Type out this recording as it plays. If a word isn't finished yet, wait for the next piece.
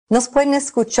Nos pueden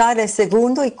escuchar el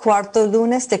segundo y cuarto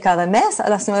lunes de cada mes a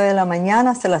las 9 de la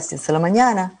mañana hasta las 10 de la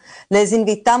mañana. Les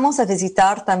invitamos a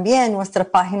visitar también nuestra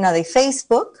página de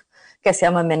Facebook, que se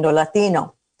llama Mendo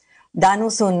Latino.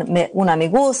 Danos un me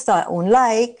gusta, un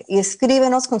like y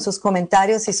escríbenos con sus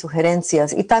comentarios y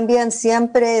sugerencias. Y también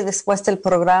siempre después del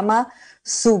programa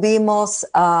subimos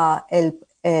el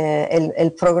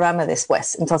programa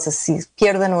después. Entonces, si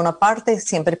pierden una parte,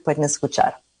 siempre pueden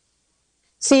escuchar.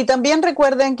 Sí, también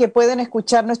recuerden que pueden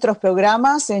escuchar nuestros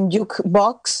programas en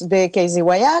Jukebox de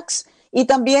KZYX y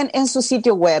también en su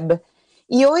sitio web.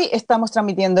 Y hoy estamos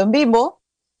transmitiendo en vivo,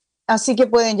 así que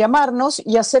pueden llamarnos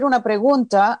y hacer una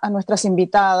pregunta a nuestras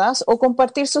invitadas o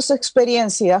compartir sus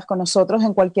experiencias con nosotros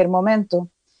en cualquier momento.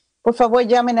 Por favor,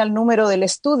 llamen al número del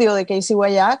estudio de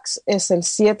KZYX, es el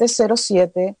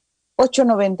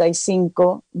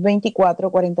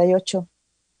 707-895-2448.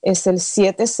 Es el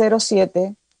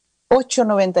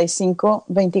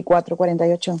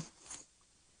 707-895-2448.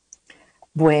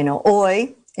 Bueno,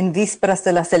 hoy, en vísperas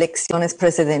de las elecciones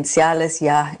presidenciales,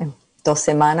 ya en 2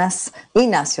 semanas, y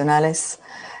nacionales,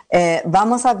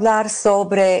 vamos a hablar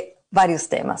sobre varios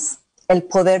temas. El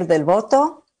poder del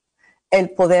voto,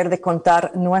 el poder de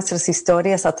contar nuestras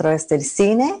historias a través del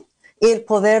cine y el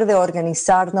poder de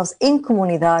organizarnos en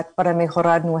comunidad para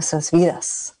mejorar nuestras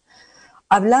vidas.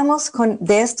 Hablamos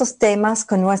de estos temas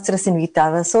con nuestras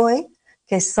invitadas hoy,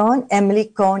 que son Emily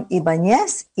Cohn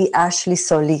Ibáñez y Ashley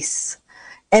Solís.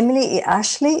 Emily y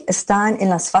Ashley están en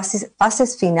las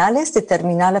fases finales de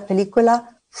terminar la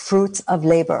película Fruits of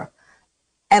Labor.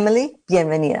 Emily,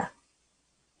 bienvenida.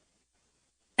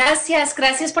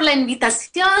 Gracias por la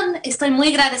invitación. Estoy muy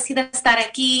agradecida de estar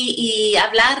aquí y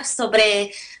hablar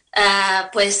sobre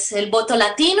pues el voto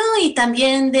latino y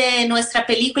también de nuestra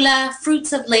película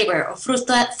Fruits of Labor o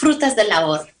Frutas de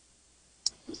Labor.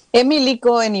 Emily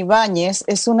Cohn Ibáñez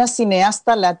es una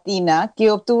cineasta latina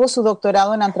que obtuvo su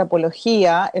doctorado en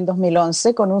antropología en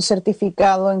 2011 con un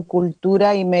certificado en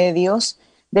cultura y medios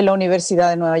de la Universidad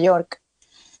de Nueva York.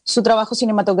 Su trabajo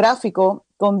cinematográfico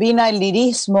combina el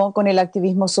lirismo con el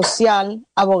activismo social,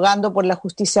 abogando por la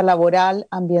justicia laboral,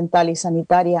 ambiental y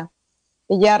sanitaria.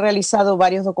 Ella ha realizado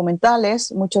varios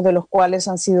documentales, muchos de los cuales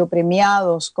han sido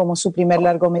premiados, como su primer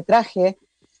largometraje,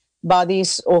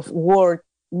 Bodies of Work,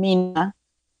 Mina,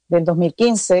 del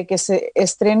 2015, que se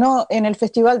estrenó en el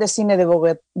Festival de Cine de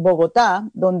Bogotá,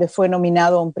 donde fue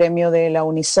nominado a un premio de la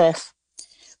UNICEF.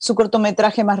 Su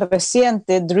cortometraje más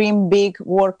reciente, Dream Big,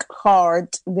 Work Hard,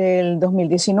 del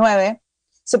 2019,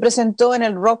 se presentó en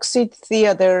el Roxy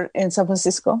Theater en San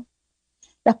Francisco.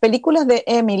 Las películas de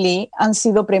Emily han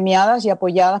sido premiadas y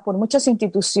apoyadas por muchas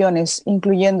instituciones,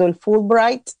 incluyendo el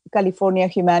Fulbright, California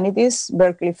Humanities,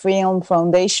 Berkeley Film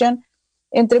Foundation,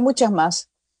 entre muchas más.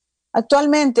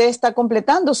 Actualmente está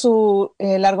completando su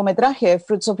largometraje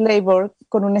Fruits of Labor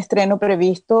con un estreno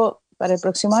previsto para el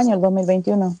próximo año, el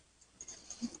 2021.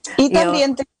 Y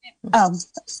también...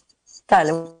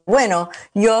 Bueno,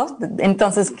 yo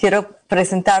entonces quiero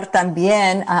presentar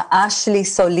también a Ashley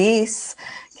Solís,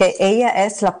 que ella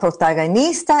es la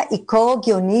protagonista y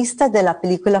co-guionista de la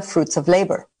película Fruits of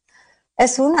Labor.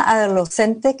 Es una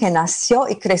adolescente que nació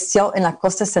y creció en la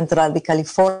costa central de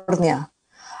California.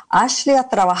 Ashley ha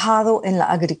trabajado en la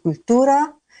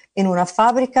agricultura, en una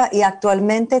fábrica y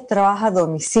actualmente trabaja a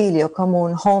domicilio como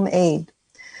un home aide.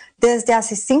 Desde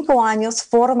hace 5 años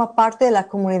forma parte de la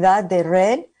comunidad de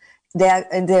Red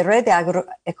de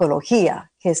Agroecología,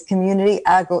 que es Community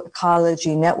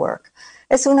Agroecology Network.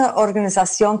 Es una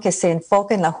organización que se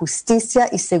enfoca en la justicia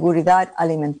y seguridad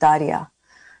alimentaria.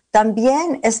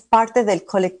 También es parte del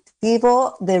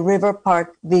colectivo de River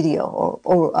Park Video,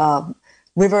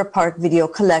 River Park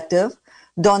Video Collective,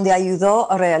 donde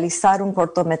ayudó a realizar un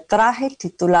cortometraje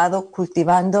titulado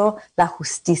Cultivando la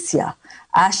Justicia.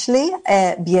 Ashley,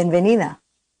 bienvenida.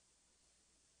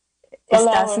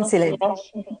 Hola, Estás en silencio.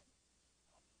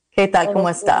 ¿Qué tal? ¿Cómo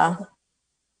está?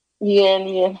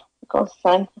 Bien. ¿Cómo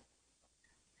están?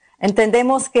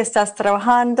 Entendemos que estás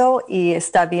trabajando y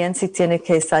está bien si tiene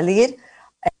que salir.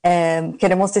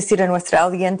 Queremos decir a nuestra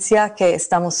audiencia que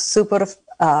estamos súper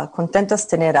contentos de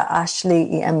tener a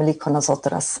Ashley y Emily con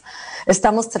nosotras.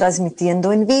 Estamos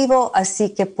transmitiendo en vivo,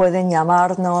 así que pueden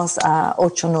llamarnos a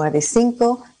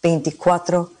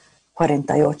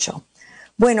 895-2448.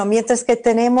 Bueno, mientras que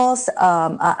tenemos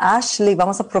a Ashley,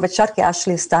 vamos a aprovechar que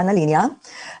Ashley está en la línea.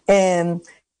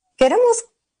 Queremos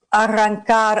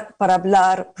arrancar para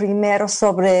hablar primero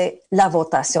sobre la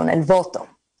votación, el voto,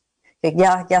 que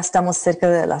ya estamos cerca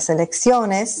de las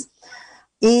elecciones.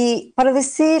 Y para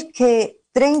decir que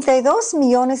 32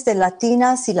 millones de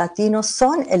latinas y latinos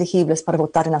son elegibles para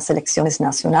votar en las elecciones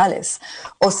nacionales,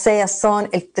 o sea, son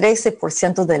el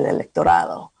 13% del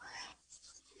electorado.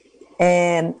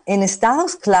 En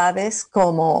estados claves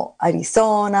como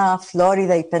Arizona,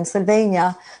 Florida y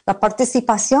Pennsylvania, la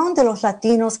participación de los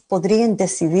latinos podría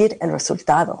decidir el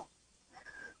resultado.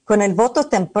 Con el voto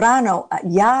temprano,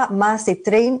 ya más de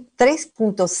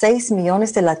 3.6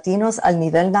 millones de latinos al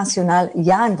nivel nacional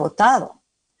ya han votado.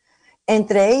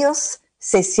 Entre ellos,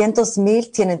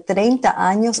 600,000 tienen 30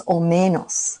 años o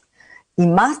menos. Y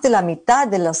más de la mitad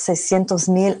de los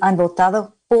 600,000 han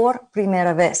votado por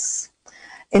primera vez.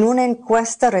 En una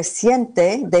encuesta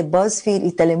reciente de BuzzFeed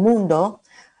y Telemundo,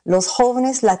 los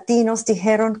jóvenes latinos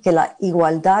dijeron que la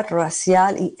igualdad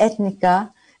racial y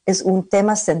étnica es un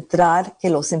tema central que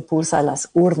los impulsa a las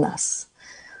urnas.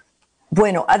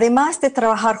 Bueno, además de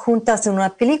trabajar juntas en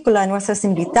una película, nuestras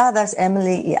invitadas,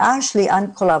 Emily y Ashley,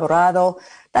 han colaborado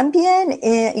también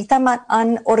y también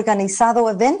han organizado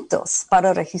eventos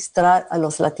para registrar a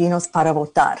los latinos para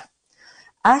votar.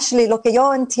 Ashley, lo que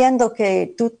yo entiendo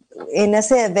que tú, en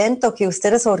ese evento que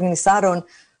ustedes organizaron,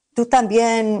 tú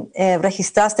también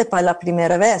registraste para la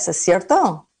primera vez, ¿es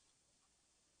cierto?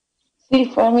 Sí,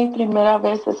 fue mi primera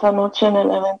vez esa noche en el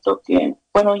evento que,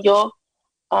 bueno, yo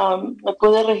me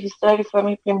pude registrar y fue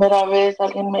mi primera vez,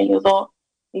 alguien me ayudó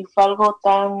y fue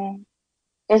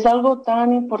es algo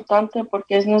tan importante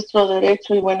porque es nuestro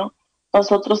derecho y bueno,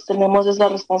 nosotros tenemos esa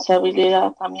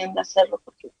responsabilidad también de hacerlo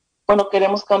porque, bueno,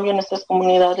 queremos cambio en nuestras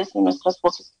comunidades y nuestras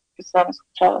voces que sean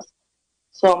escuchadas.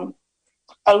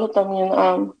 Algo también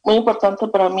muy importante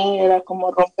para mí era como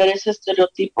romper ese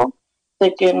estereotipo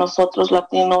de que nosotros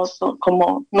latinos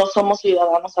como no somos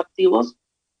ciudadanos activos,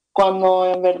 cuando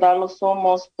en verdad lo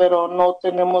somos, pero no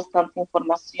tenemos tanta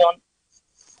información.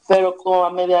 Pero a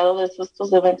mediados de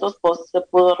estos eventos, pues se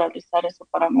pudo realizar eso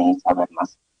para mí, saber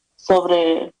más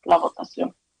sobre la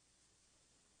votación.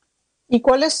 ¿Y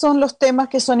cuáles son los temas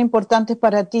que son importantes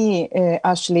para ti,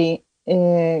 Ashley?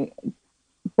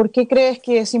 ¿Por qué crees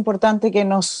que es importante que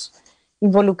nos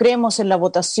involucremos en la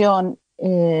votación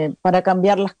para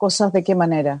cambiar las cosas? ¿De qué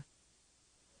manera?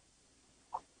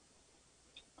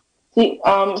 Sí,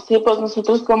 pues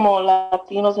nosotros como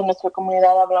latinos en nuestra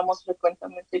comunidad hablamos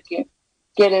frecuentemente que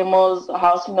queremos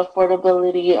housing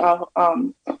affordability,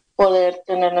 poder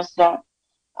tener nuestra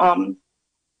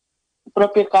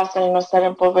propia casa y no estar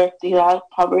en poverty.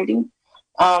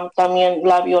 También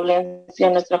la violencia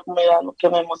en nuestra comunidad, lo que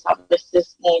vemos a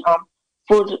veces, y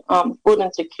food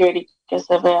insecurity que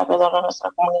se ve alrededor de nuestra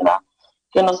comunidad,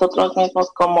 que nosotros mismos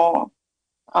como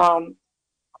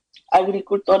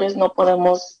agricultores no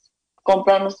podemos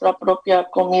comprar nuestra propia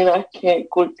comida que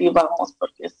cultivamos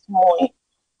porque es muy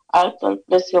alto el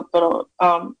precio, pero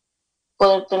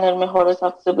poder tener mejores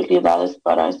accesibilidades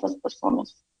para estas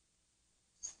personas.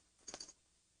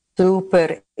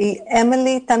 Súper. Y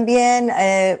Emily, también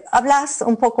hablas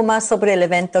un poco más sobre el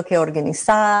evento que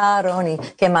organizaron y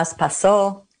qué más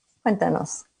pasó.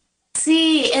 Cuéntanos.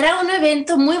 Sí, era un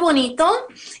evento muy bonito.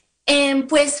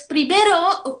 Pues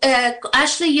primero,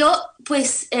 Ashley y yo,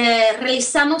 pues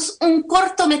realizamos un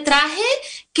cortometraje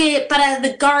que para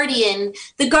The Guardian.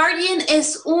 The Guardian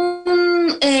es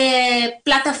una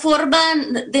plataforma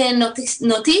de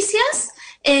noticias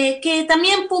que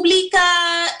también publica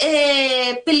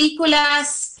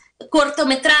películas,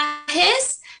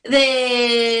 cortometrajes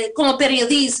como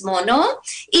periodismo, ¿no?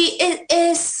 Y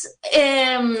es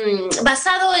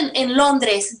basado en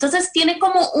Londres, entonces tiene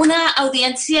como una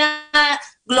audiencia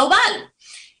global.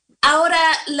 Ahora,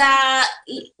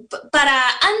 para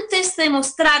antes de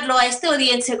mostrarlo a esta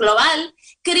audiencia global,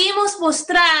 queríamos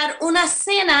mostrar unas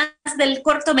escenas del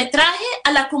cortometraje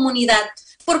a la comunidad,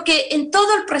 porque en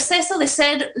todo el proceso de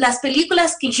hacer las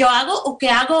películas que yo hago o que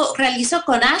realizo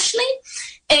con Ashley,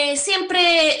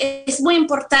 siempre es muy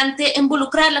importante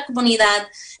involucrar a la comunidad,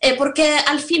 porque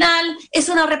al final es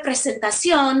una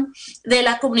representación de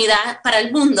la comunidad para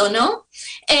el mundo, ¿no?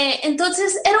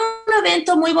 Entonces era un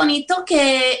evento muy bonito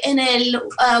que en el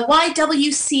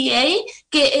YWCA,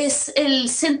 que es el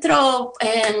centro,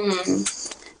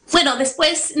 bueno,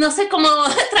 después no sé cómo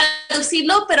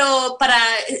traducirlo, pero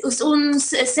es un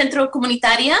centro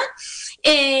comunitario.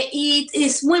 Y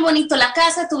es muy bonito la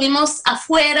casa, tuvimos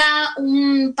afuera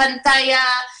una pantalla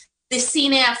de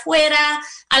cine afuera,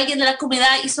 alguien de la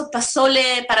comunidad hizo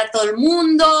pozole para todo el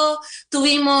mundo,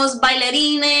 tuvimos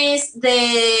bailarines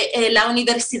de la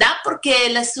universidad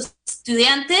porque los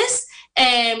estudiantes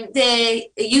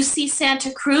de UC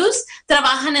Santa Cruz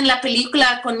trabajan en la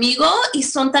película conmigo y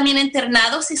son también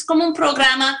internados. Es como un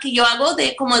programa que yo hago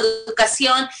de como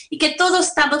educación y que todos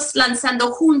estamos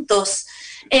lanzando juntos.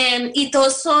 y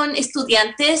todos son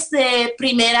estudiantes de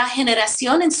primera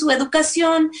generación en su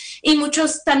educación y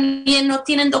muchos también no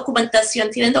tienen documentación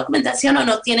o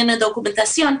no tienen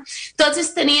documentación.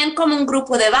 Entonces tenían como un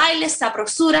grupo de baile,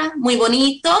 sabrosura, muy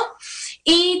bonito,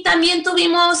 y también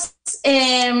tuvimos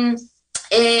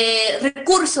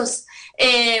recursos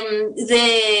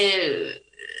de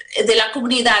la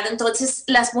comunidad. Entonces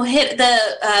las mujeres, the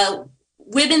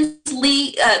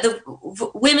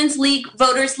Women's League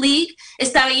Voters League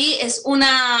está ahí, es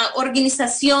una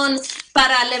organización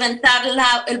para levantar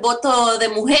el voto de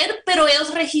mujer, pero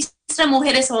ellos registran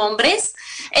mujeres o hombres.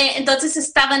 Entonces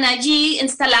estaban allí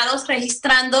instalados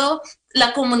registrando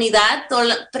la comunidad, todas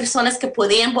las personas que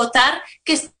podían votar,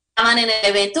 que estaban en el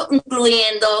evento,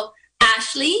 incluyendo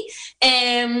Ashley,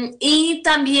 y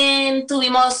también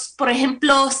tuvimos, por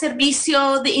ejemplo,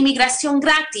 servicio de inmigración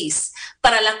gratis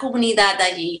para la comunidad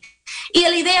allí. Y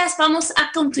la idea es vamos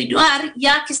a continuar,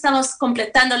 ya que estamos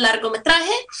completando el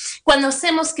largometraje, cuando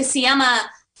hacemos que se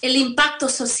llama el impacto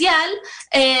social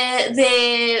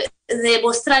de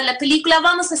mostrar la película,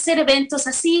 vamos a hacer eventos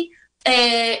así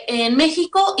en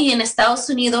México y en Estados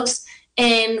Unidos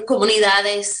en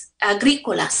comunidades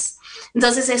agrícolas.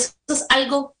 Entonces eso es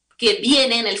algo que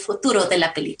viene en el futuro de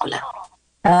la película.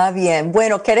 Ah, bien.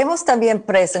 Bueno, queremos también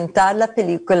presentar la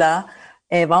película.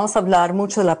 Vamos a hablar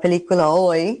mucho de la película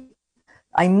hoy.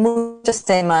 Hay muchos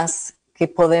temas que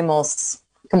podemos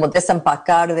como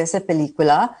desempacar de esa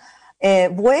película.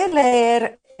 Voy a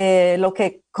leer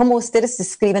cómo ustedes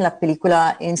describen la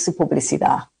película en su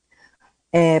publicidad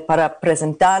para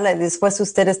presentarla y después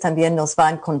ustedes también nos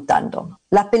van contando.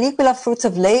 La película Fruits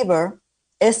of Labor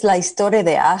es la historia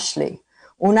de Ashley,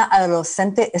 una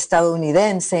adolescente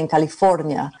estadounidense en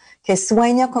California que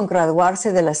sueña con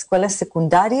graduarse de la escuela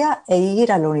secundaria e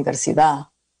ir a la universidad.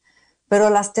 Pero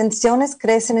las tensiones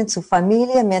crecen en su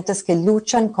familia mientras que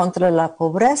luchan contra la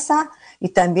pobreza y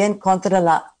también contra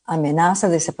la amenaza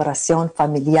de separación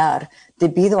familiar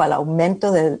debido al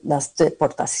aumento de las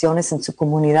deportaciones en su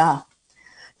comunidad.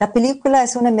 La película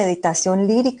es una meditación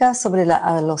lírica sobre la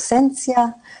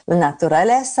adolescencia, la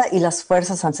naturaleza y las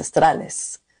fuerzas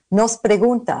ancestrales. Nos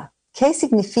pregunta, ¿qué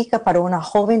significa para una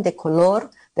joven de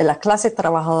color de la clase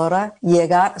trabajadora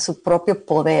llegar a su propio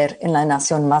poder en la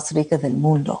nación más rica del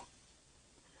mundo?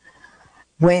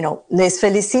 Bueno, les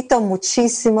felicito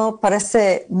muchísimo,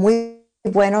 parece muy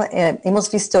bueno,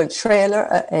 hemos visto el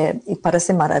trailer y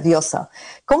parece maravillosa.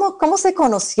 ¿Cómo se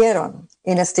conocieron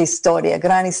en esta historia,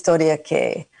 gran historia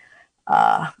que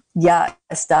ya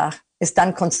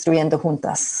están construyendo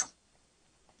juntas?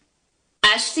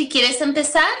 Ashley, ¿quieres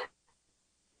empezar?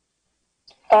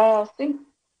 Sí.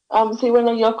 Sí,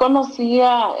 bueno, yo conocí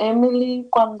a Emily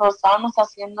cuando estábamos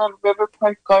haciendo el River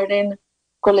Park Garden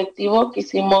colectivo que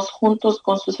hicimos juntos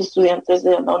con sus estudiantes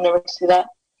de la universidad.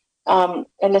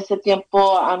 En ese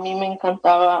tiempo a mí me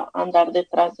encantaba andar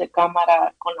detrás de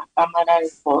cámara con la cámara y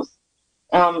pues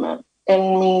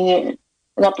en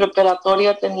la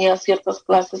preparatoria tenía ciertas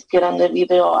clases que eran de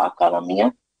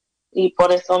videoacademia y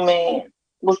por eso me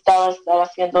gustaba estar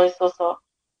haciendo eso.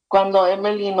 Cuando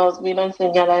Emily nos vino a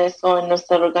enseñar a eso en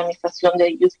nuestra organización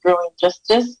de Youth Growing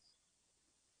Justice,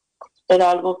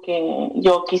 era algo que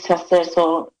yo quise hacer.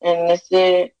 En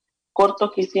ese corto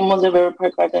que hicimos de River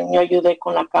Park Garden, yo ayudé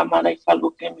con la cámara y fue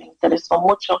algo que me interesó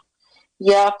mucho.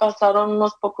 Ya pasaron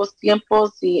unos pocos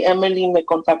tiempos y Emily me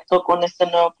contactó con este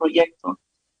nuevo proyecto.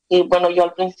 Y bueno, yo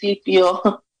al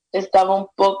principio estaba un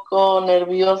poco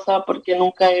nerviosa porque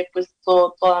nunca he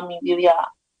puesto toda mi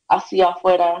vida hacia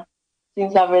afuera sin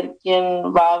saber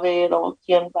quién va a ver o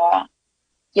quién va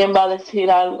a decir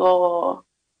algo.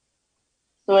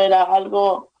 Eso era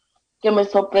algo que me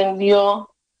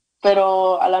sorprendió,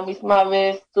 pero a la misma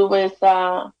vez tuve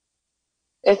esa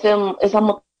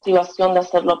motivación de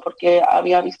hacerlo porque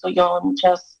había visto yo en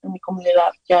mi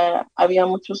comunidad que había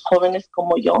muchos jóvenes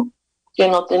como yo que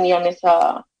no tenían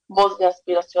esa voz de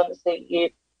aspiración de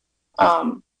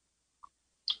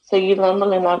seguir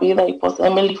dándole en la vida, y pues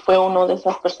Emily fue una de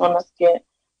esas personas que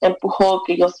empujó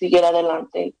que yo siguiera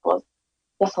adelante, y pues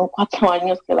ya son 4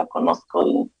 años que la conozco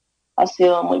y ha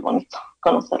sido muy bonito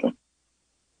conocerla.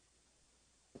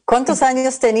 ¿Cuántos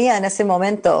años tenía en ese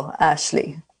momento,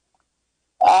 Ashley?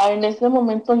 En ese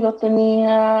momento yo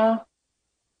tenía,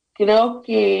 creo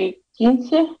que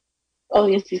 15 o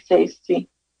 16, sí.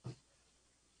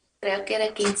 Creo que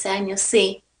era 15 años,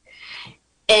 sí.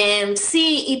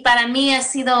 Sí, y para mí ha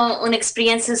sido una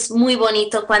experiencia muy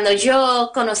bonito. Cuando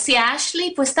yo conocí a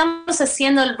Ashley, pues estamos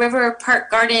haciendo el River Park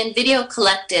Garden Video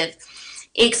Collective,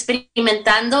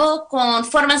 experimentando con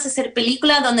formas de hacer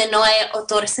película donde no hay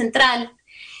autor central.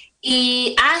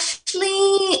 Y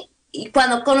Ashley y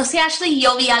cuando conocí a Ashley,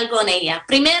 yo vi algo en ella.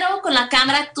 Primero, con la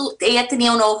cámara, ella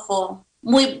tenía un ojo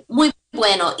muy, muy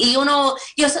bueno. Y yo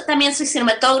también soy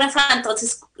cinematógrafa,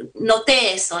 entonces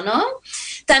noté eso, ¿no?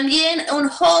 También un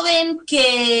joven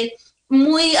que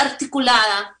muy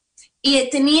articulada y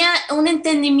tenía un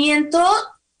entendimiento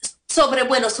sobre,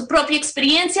 bueno, su propia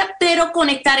experiencia, pero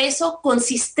conectar eso con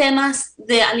sistemas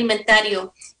de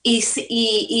alimentario y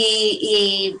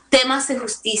temas de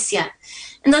justicia.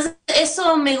 Entonces,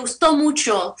 eso me gustó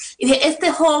mucho. Y dije,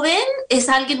 este joven es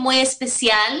alguien muy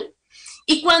especial.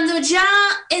 Y cuando ya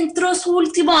entró su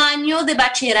último año de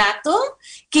bachillerato,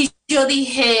 que yo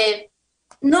dije,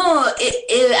 no,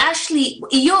 Ashley,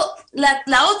 y yo,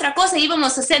 la otra cosa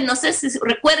íbamos a hacer, no sé si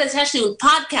recuerdas, Ashley, un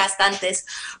podcast antes,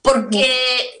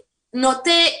 porque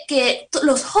noté que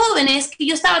los jóvenes que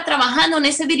yo estaba trabajando en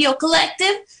ese Video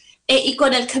Collective y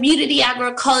con el Community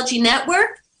Agroecology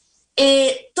Network,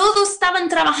 todos estaban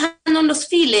trabajando en los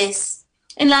files,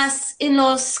 en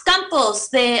los campos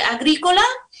de agrícola,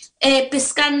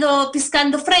 pescando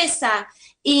fresa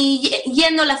y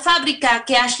yendo a la fábrica,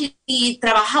 que Ashley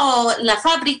trabajó en la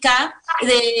fábrica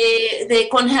de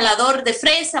congelador de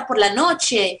fresa por la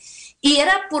noche. Y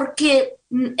era porque,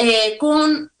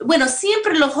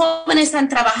 siempre los jóvenes han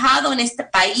trabajado en este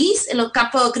país, en los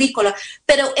campos agrícolas,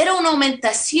 pero era una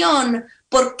aumentación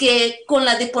porque con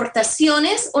las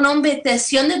deportaciones, una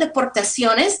aumentación de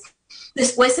deportaciones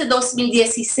después de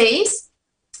 2016,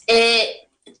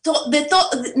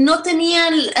 no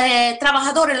tenían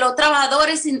trabajadores, los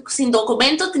trabajadores sin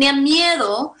documento tenían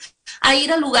miedo a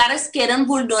ir a lugares que eran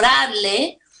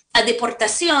vulnerables a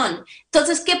deportación.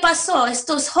 Entonces, ¿qué pasó?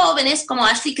 Estos jóvenes como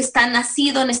Ashley, que están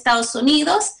nacidos en Estados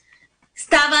Unidos,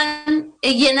 estaban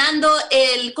llenando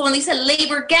como dice, el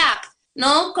labor gap,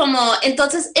 ¿no?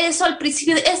 Entonces, eso al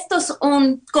principio, esto es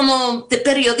como de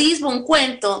periodismo, un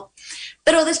cuento.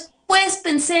 Pero después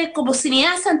pensé, como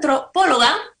cineasta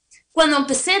antropóloga, cuando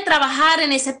empecé a trabajar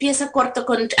en esa pieza corta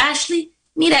con Ashley,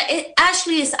 mira,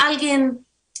 Ashley es alguien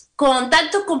con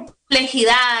tanto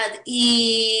complejidad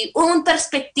y una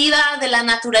perspectiva de la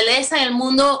naturaleza y el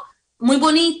mundo muy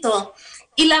bonito.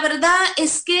 Y la verdad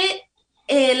es que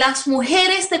las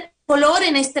mujeres de color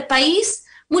en este país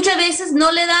muchas veces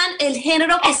no le dan el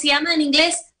género que se llama en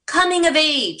inglés coming of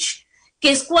age,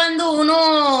 que es cuando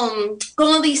uno,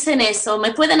 ¿cómo dicen eso?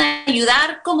 ¿Me pueden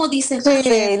ayudar? ¿Cómo dicen?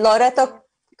 Sí, Loreto,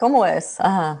 ¿cómo es?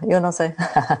 Ajá, yo no sé.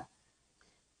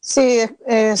 Sí,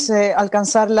 es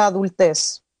alcanzar la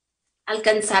adultez.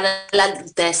 Alcanzar la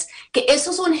adultez. Que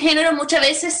eso es un género muchas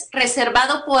veces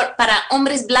reservado para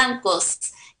hombres blancos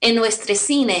en nuestro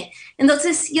cine.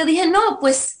 Entonces yo dije, no,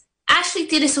 pues Ashley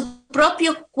tiene su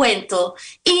propio cuento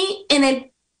y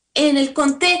en el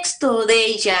contexto de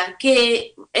ella,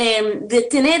 de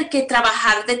tener que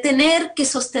trabajar, de tener que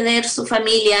sostener su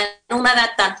familia a una edad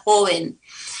tan joven.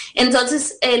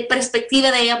 Entonces, la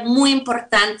perspectiva de ella muy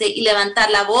importante y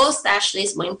levantar la voz de Ashley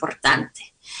es muy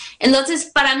importante. Entonces,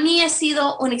 para mí ha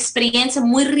sido una experiencia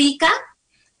muy rica.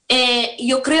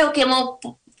 Yo creo que hemos,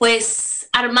 pues,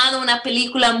 armado una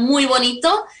película muy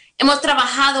bonito. Hemos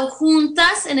trabajado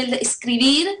juntas en el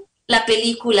escribir la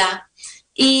película.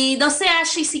 Y no sé,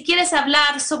 Ashley, si quieres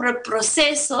hablar sobre el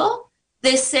proceso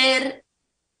de ser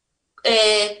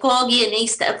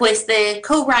co-guionista, pues de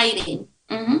co-writing.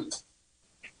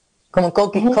 Como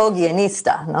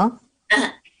co-guionista, ¿no?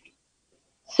 Ajá.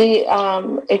 Sí,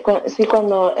 sí,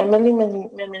 cuando Emily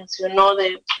me mencionó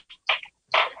de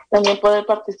también poder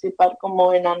participar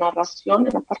como en la narración,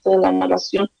 en la parte de la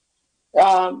narración,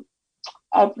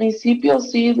 al principio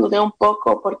sí dudé un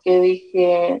poco porque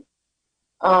dije,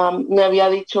 me había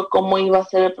dicho cómo iba a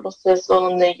ser el proceso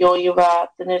donde yo iba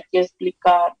a tener que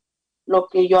explicar lo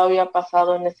que yo había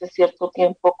pasado en ese cierto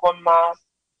tiempo con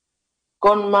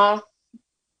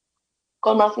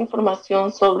más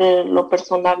información sobre lo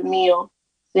personal mío,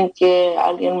 sin que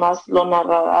alguien más lo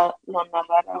narrara.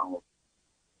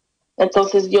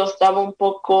 Entonces yo estaba un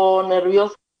poco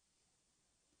nerviosa.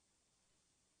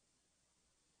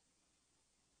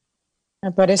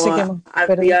 Me parece que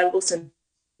había algo sencillo.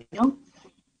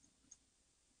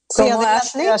 Sí,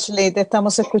 adelante, Ashley, te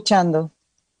estamos escuchando.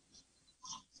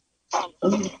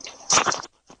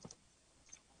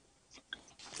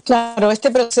 Claro,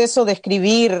 este proceso de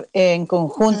escribir en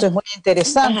conjunto es muy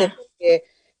interesante porque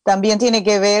también tiene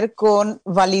que ver con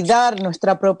validar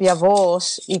nuestra propia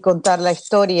voz y contar la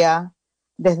historia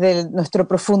desde nuestro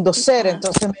profundo ser.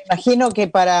 Entonces me imagino que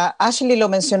para Ashley, lo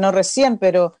mencionó recién,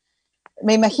 pero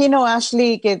me imagino,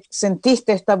 Ashley, que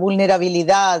sentiste esta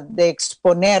vulnerabilidad de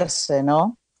exponerse,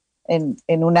 ¿no?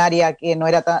 En un área que no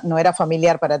era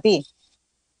familiar para ti.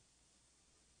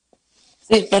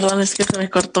 Sí, perdón, es que se me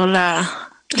cortó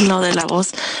la lo de la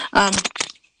voz.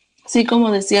 Sí,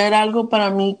 como decía, era algo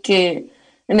para mí que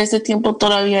en ese tiempo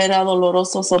todavía era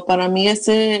doloroso. So, para mí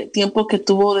ese tiempo que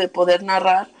tuvo de poder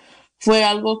narrar fue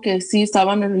algo que sí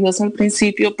estaba nerviosa al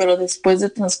principio, pero después de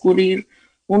transcurrir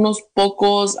unos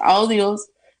pocos audios,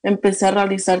 empecé a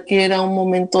realizar que era un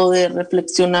momento de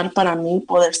reflexionar para mí,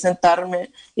 poder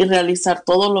sentarme y realizar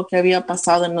todo lo que había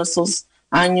pasado en esos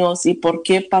años y por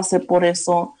qué pasé por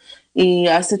eso. Y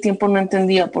hace tiempo no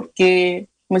entendía por qué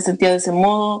me sentía de ese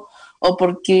modo o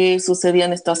por qué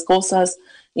sucedían estas cosas,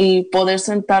 y poder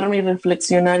sentarme y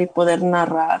reflexionar y poder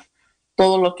narrar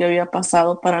todo lo que había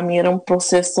pasado para mí era un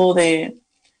proceso de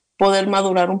poder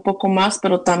madurar un poco más,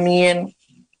 pero también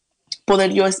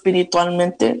poder yo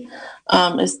espiritualmente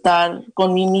estar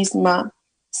con mí misma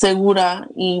segura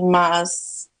y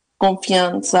más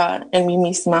confianza en mí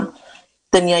misma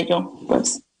tenía yo,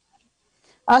 pues.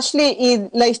 Ashley, y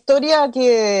la historia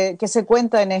que se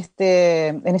cuenta en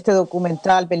este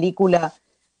documental, película,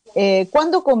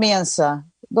 ¿cuándo comienza?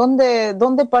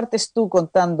 ¿Dónde partes tú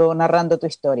contando, narrando tu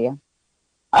historia?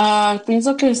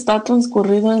 Pienso que está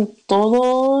transcurrido en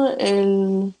todo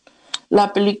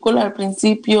la película al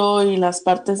principio y las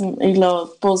partes y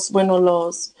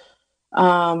las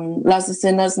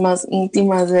escenas más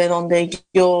íntimas de donde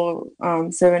yo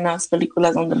se ven las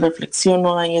películas donde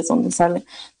reflexiono, ahí es donde sale.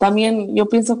 También yo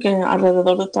pienso que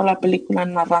alrededor de toda la película,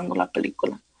 narrando la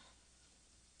película.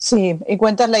 Sí, y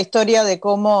cuentas la historia de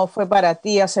cómo fue para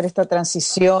ti hacer esta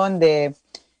transición de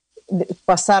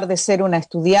pasar de ser una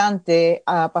estudiante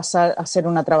a pasar a ser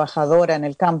una trabajadora en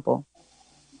el campo.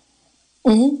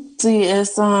 Sí,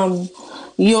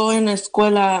 yo en la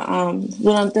escuela,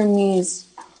 durante mis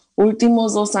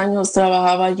últimos 2 años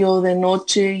trabajaba yo de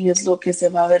noche y es lo que se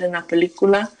va a ver en la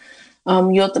película.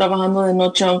 Yo trabajando de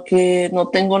noche, aunque no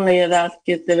tengo la edad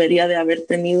que debería de haber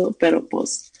tenido, pero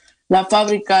pues la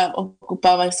fábrica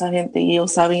ocupaba a esa gente y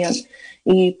ellos sabían.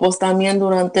 Y pues también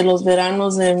durante los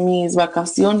veranos de mis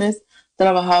vacaciones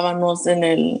trabajábamos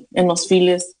en los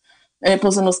files,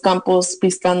 pues en los campos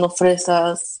piscando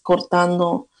fresas,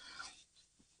 cortando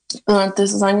durante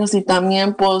esos años. Y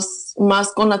también pues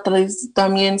más con la tradición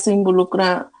también se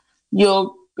involucra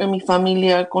yo en mi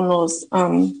familia con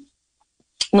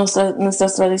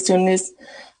nuestras tradiciones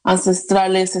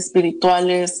ancestrales,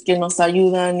 espirituales, que nos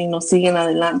ayudan y nos siguen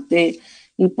adelante.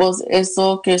 Y pues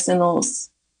eso que se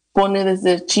nos pone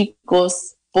desde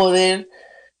chicos, poder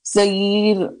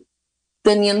seguir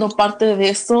teniendo parte de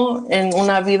eso en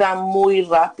una vida muy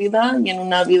rápida y en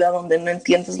una vida donde no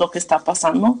entiendes lo que está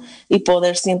pasando, y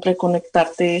poder siempre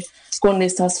conectarte con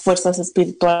esas fuerzas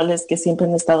espirituales que siempre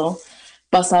han estado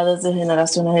pasadas de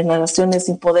generación a generación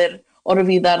sin poder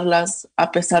olvidarlas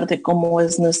a pesar de cómo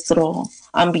es nuestro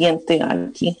ambiente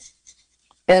aquí.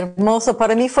 Hermoso,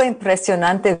 para mí fue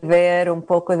impresionante ver un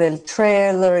poco del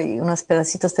trailer y unos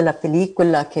pedacitos de la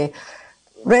película, que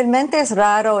realmente es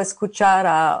raro escuchar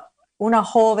a una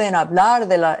joven hablar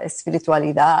de la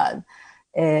espiritualidad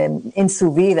en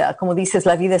su vida. Como dices,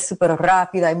 la vida es súper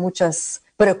rápida, hay muchas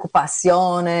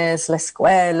preocupaciones, la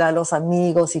escuela, los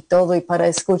amigos y todo, y para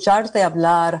escucharte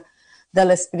hablar de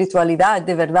la espiritualidad,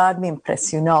 de verdad me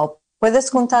impresionó.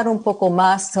 ¿Puedes contar un poco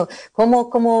más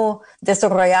cómo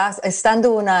desarrollaste,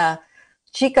 estando una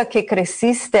chica que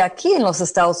creciste aquí en los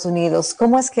Estados Unidos,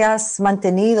 cómo es que has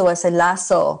mantenido ese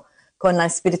lazo con la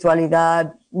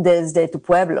espiritualidad desde tu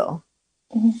pueblo?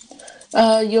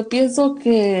 Yo pienso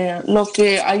que lo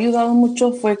que ha ayudado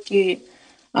mucho fue que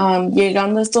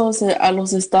llegando a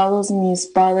los estados, mis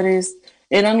padres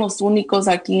eran los únicos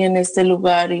aquí en este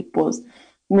lugar, y pues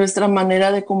nuestra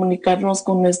manera de comunicarnos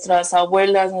con nuestras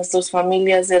abuelas, nuestras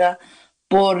familias, era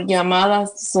por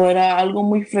llamadas. Eso era algo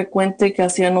muy frecuente que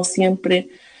hacíamos siempre,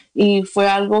 y fue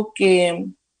algo que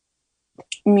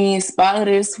mis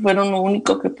padres fueron lo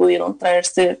único que pudieron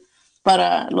traerse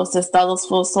para los estados.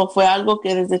 Fue algo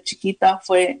que desde chiquita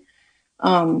fue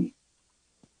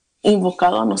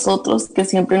invocado a nosotros, que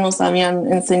siempre nos habían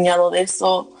enseñado de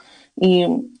eso, y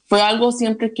fue algo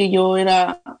siempre que yo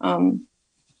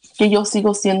que yo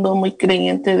sigo siendo muy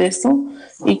creyente de eso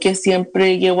y que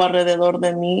siempre llevo alrededor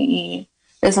de mí, y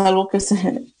es algo que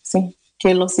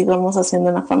que lo sigamos haciendo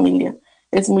en la familia.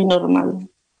 Es muy normal.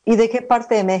 ¿Y de qué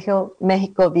parte de México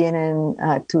vienen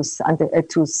tus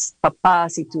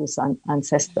papás y tus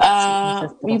ancestros?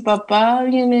 Mi papá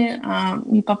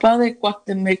de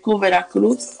Coatemeco,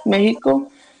 Veracruz, México,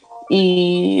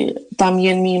 y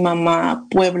también mi mamá,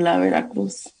 Puebla,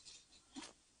 Veracruz.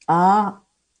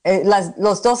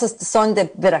 Los dos son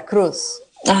de Veracruz.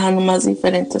 Nomás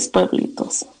diferentes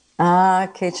pueblitos.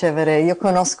 Qué chévere. Yo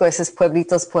conozco esos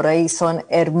pueblitos por ahí, son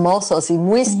hermosos y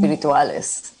muy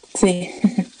espirituales. Sí.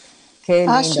 Qué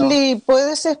lindo. Ashley,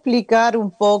 ¿puedes explicar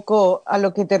un poco a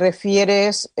lo que te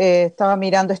refieres? Estaba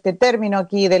mirando este término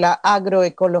aquí de la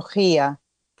agroecología.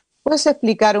 ¿Puedes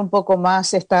explicar un poco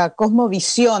más esta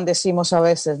cosmovisión, decimos a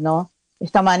veces, ¿no?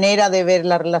 Esta manera de ver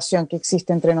la relación que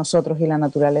existe entre nosotros y la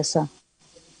naturaleza.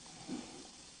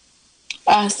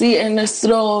 Así, en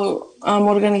nuestra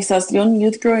organización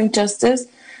Youth Growing Justice,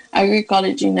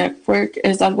 Agroecology Network,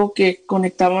 es algo que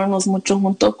conectábamos mucho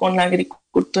junto con la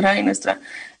agricultura y nuestra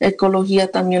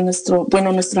ecología, también nuestro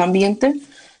ambiente.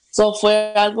 So,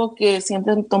 fue algo que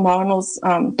siempre tocábamos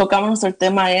el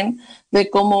tema de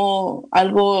cómo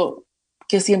algo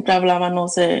que siempre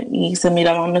hablábamos y se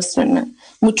miraba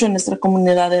mucho en nuestra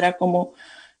comunidad era como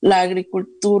la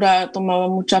agricultura tomaba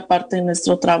mucha parte de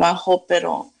nuestro trabajo,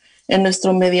 pero en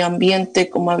nuestro medio ambiente,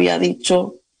 como había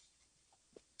dicho,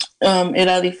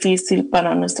 era difícil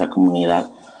para nuestra comunidad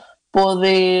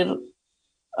poder,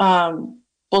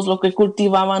 pues lo que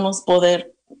cultivábamos,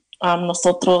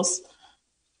 nosotros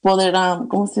poder,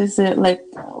 ¿cómo se dice? Like,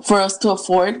 for us to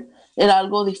afford, era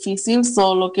algo difícil.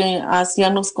 So, lo que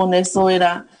hacíamos con eso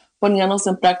era poníamos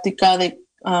en práctica de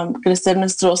crecer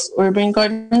nuestros urban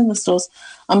gardens, nuestros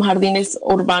jardines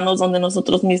urbanos donde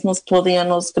nosotros mismos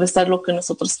podíamos crecer lo que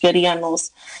nosotros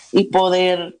queríamos y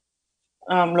poder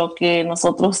lo que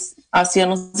nosotros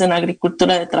hacíamos en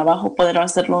agricultura de trabajo, poder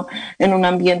hacerlo en un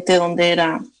ambiente donde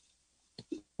era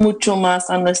mucho más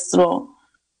a nuestro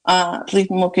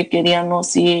ritmo que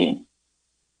queríamos y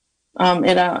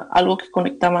era algo que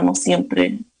conectábamos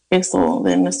siempre, eso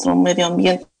de nuestro medio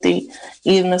ambiente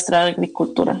y nuestra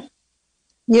agricultura.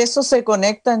 Y eso se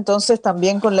conecta entonces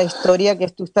también con la historia que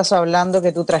tú estás hablando,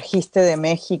 que tú trajiste de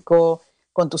México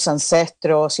con tus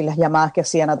ancestros y las llamadas que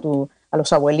hacían a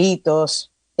los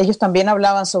abuelitos. Ellos también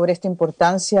hablaban sobre esta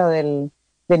importancia de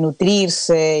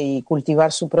nutrirse y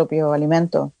cultivar su propio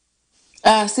alimento.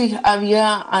 Sí,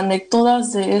 había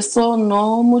anécdotas de eso,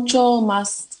 no mucho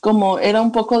más, como era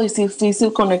un poco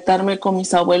difícil conectarme con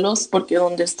mis abuelos porque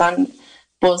donde están,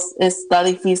 pues está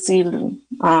difícil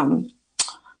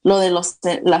lo de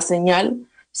la señal.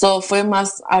 So, fue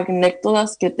más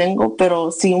anécdotas que tengo,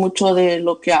 pero sí mucho de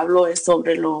lo que hablo es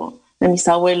sobre lo de mis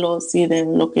abuelos y de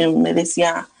lo que me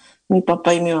decía mi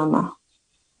papá y mi mamá.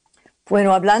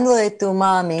 Bueno, hablando de tu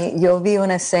mami, yo vi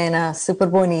una escena súper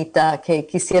bonita que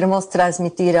quisiéramos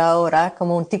transmitir ahora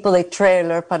como un tipo de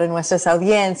trailer para nuestras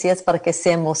audiencias, para que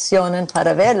se emocionen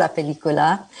para ver la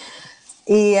película.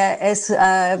 Y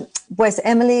pues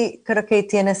Emily, creo que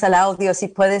tienes el audio, si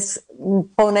puedes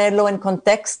ponerlo en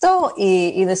contexto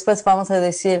y después vamos a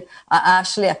decir a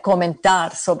Ashley a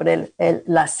comentar sobre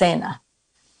la escena.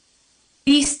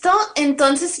 Listo,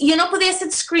 entonces yo no podía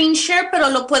hacer screen share,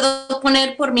 pero lo puedo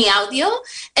poner por mi audio,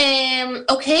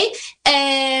 ok,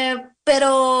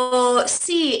 pero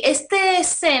sí, esta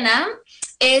escena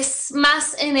es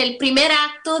más en el primer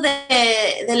acto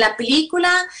de la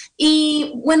película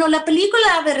y bueno, la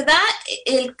película, la verdad,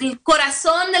 el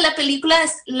corazón de la película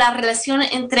es la relación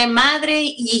entre madre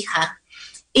y hija.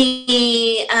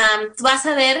 Y tú vas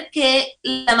a ver que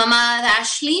la mamá de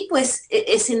Ashley pues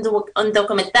es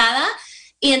indocumentada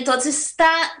y entonces está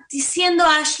diciendo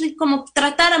a Ashley como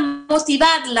tratar de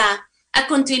motivarla a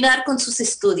continuar con sus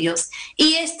estudios.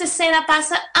 Y esta escena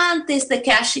pasa antes de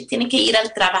que Ashley tiene que ir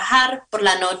al trabajar por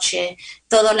la noche,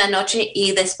 toda la noche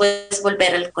y después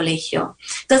volver al colegio.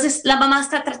 Entonces la mamá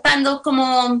está tratando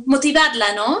como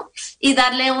motivarla, ¿no? Y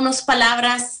darle unas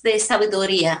palabras de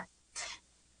sabiduría.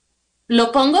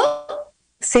 ¿Lo pongo?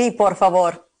 Sí, por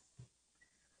favor.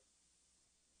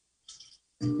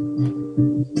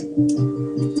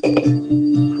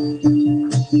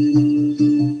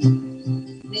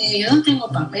 Yo no tengo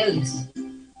papeles,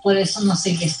 por eso no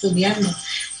seguí estudiando.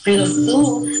 Pero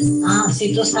tú,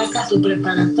 si tú sacas tu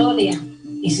preparatoria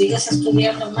y sigues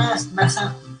estudiando más, vas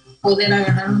a poder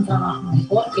ganar un trabajo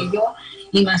mejor que yo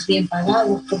y más bien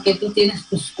pagado, porque tú tienes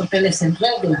tus papeles en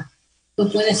regla. Tú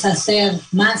puedes hacer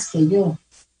más que yo.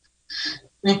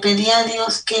 Le pedí a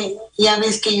Dios que, ya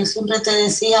ves que yo siempre te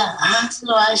decía,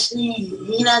 hazlo Ashley,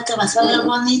 mira, te vas a ver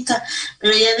bonita,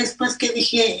 pero ya después que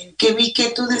vi que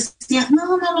tú decías, no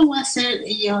lo voy a hacer,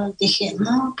 y yo dije,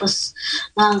 no, pues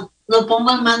lo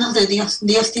pongo en manos de Dios.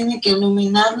 Dios tiene que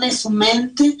iluminarle su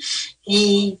mente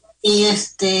y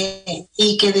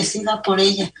que decida por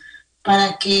ella,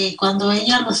 para que cuando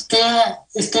ella lo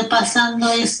esté pasando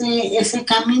ese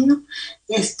camino,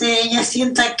 ella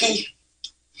sienta que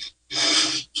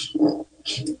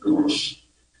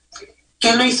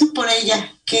lo hizo por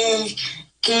ella, que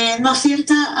no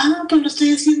sienta, pues lo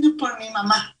estoy haciendo por mi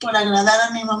mamá, por agradar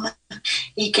a mi mamá,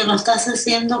 y que lo estás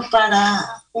haciendo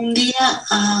para un día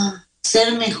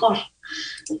ser mejor.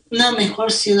 una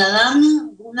mejor ciudadana,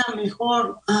 una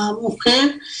mejor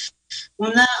mujer,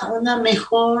 una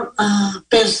mejor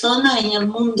persona en el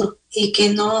mundo, y que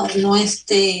no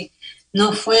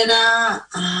fuera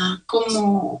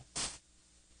como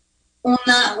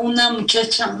una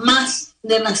muchacha más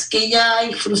de las que ya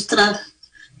hay frustrada.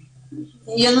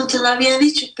 Yo no te lo había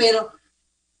dicho, pero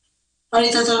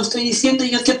ahorita te lo estoy diciendo.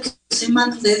 Yo te puse en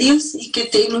manos de Dios y que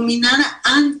te iluminara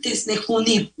antes de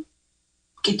junio.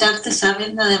 Quitarte esa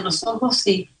venda de los ojos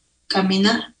y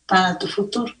caminar para tu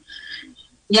futuro.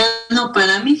 Ya no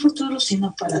para mi futuro,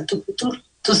 sino para tu futuro.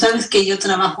 Tú sabes que yo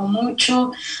trabajo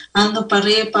mucho, ando para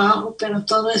arriba y para abajo, pero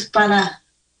todo es para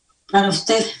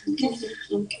usted.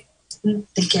 ¿Okay?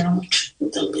 Te quiero mucho.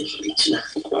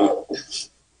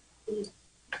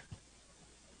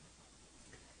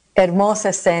 Hermosa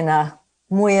escena,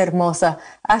 muy hermosa.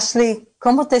 Ashley,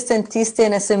 ¿cómo te sentiste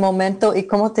en ese momento y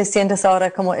cómo te sientes ahora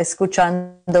como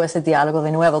escuchando ese diálogo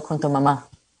de nuevo con tu mamá?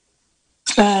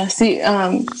 Sí,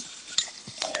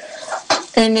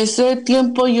 en ese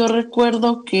tiempo yo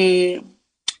recuerdo que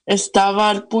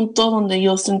estaba al punto donde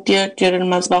yo sentía que era el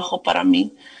más bajo para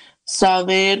mí.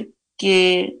 Saber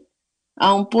que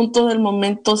a un punto del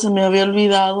momento se me había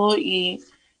olvidado y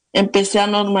empecé a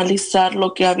normalizar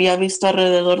lo que había visto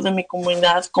alrededor de mi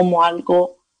comunidad como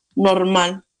algo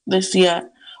normal.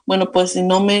 Decía, bueno, pues si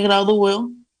no me gradúo,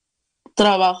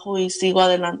 trabajo y sigo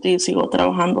adelante y sigo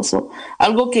trabajando.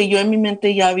 Algo que yo en mi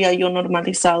mente ya había yo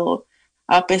normalizado,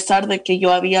 a pesar de que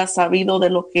yo había sabido de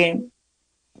lo que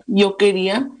yo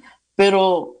quería,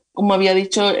 pero como había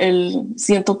dicho,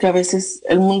 siento que a veces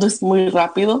el mundo es muy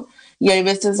rápido y hay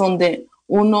veces donde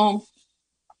uno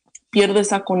pierde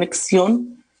esa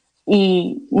conexión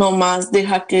y nomás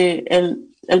deja que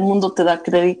el mundo te da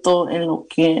crédito en lo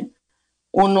que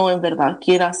uno en verdad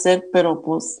quiere hacer, pero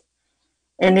pues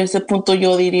en ese punto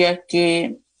yo diría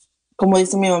que, como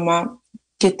dice mi mamá,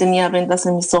 que tenía vendas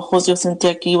en mis ojos, yo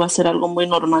sentía que iba a ser algo muy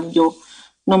normal, yo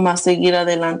nomás seguir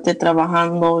adelante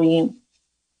trabajando y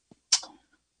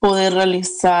poder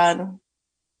realizar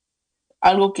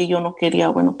algo que yo no quería.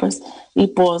 Bueno, pues, y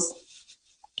pues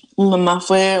mi mamá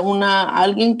fue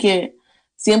alguien que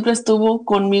siempre estuvo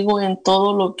conmigo en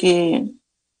todo lo que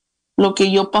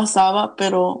yo pasaba,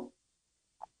 pero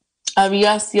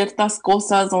había ciertas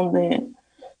cosas donde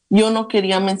yo no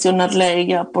quería mencionarle a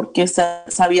ella porque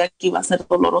sabía que iba a ser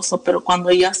doloroso, pero cuando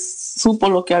ella supo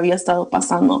lo que había estado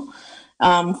pasando,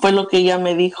 fue lo que ella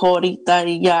me dijo ahorita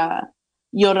y ya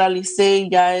yo realicé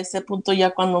ya a ese punto,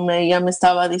 ya cuando ella me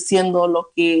estaba diciendo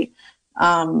lo que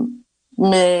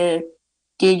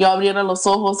que yo abriera los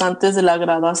ojos antes de la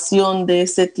graduación de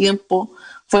ese tiempo,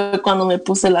 fue cuando me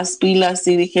puse las pilas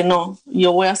y dije, no,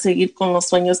 yo voy a seguir con los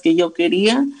sueños que yo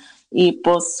quería. Y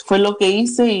pues fue lo que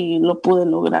hice y lo pude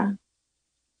lograr.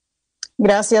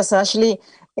 Gracias, Ashley.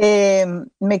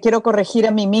 Me quiero corregir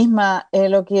a mí misma.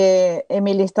 Lo que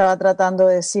Emily estaba tratando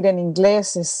de decir en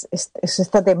inglés es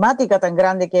esta temática tan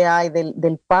grande que hay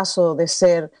del paso de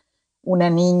ser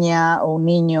una niña o un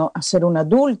niño a ser un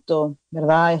adulto,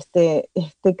 ¿verdad? Este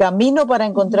camino para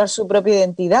encontrar su propia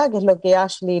identidad, que es lo que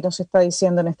Ashley nos está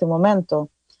diciendo en este momento.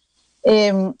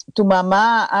 Tu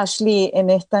mamá, Ashley, en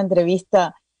esta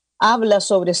entrevista habla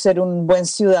sobre ser un buen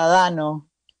ciudadano.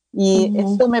 Y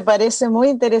esto me parece muy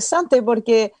interesante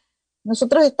porque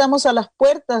nosotros estamos a las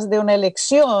puertas de una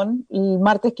elección. El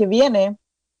martes que viene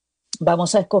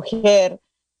vamos a escoger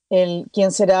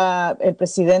quién será el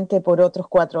presidente por otros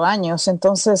 4 años.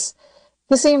 Entonces,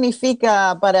 ¿qué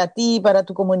significa para ti, para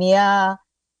tu comunidad,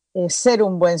 ser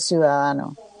un buen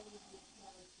ciudadano?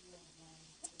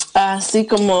 Así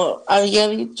como había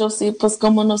dicho, sí, pues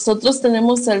como nosotros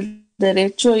tenemos el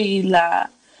derecho y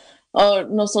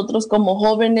nosotros como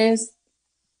jóvenes,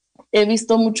 he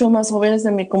visto mucho más jóvenes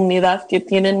en mi comunidad que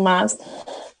tienen más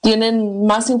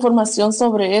información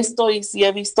sobre esto y sí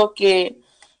he visto que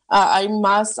hay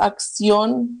más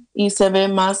acción y se ve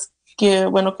más que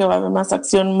va a haber más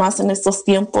acción más en estos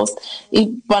tiempos.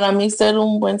 Y para mí ser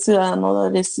un buen ciudadano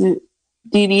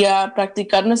diría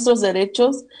practicar nuestros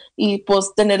derechos y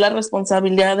pues tener la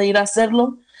responsabilidad de ir a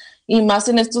hacerlo. Y más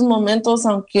en estos momentos,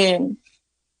 aunque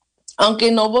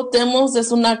no votemos,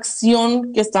 es una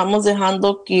acción que estamos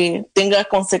dejando que tenga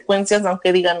consecuencias,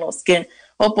 aunque díganos que,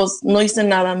 pues no hice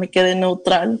nada, me quedé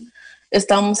neutral.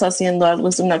 Estamos haciendo algo,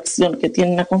 es una acción que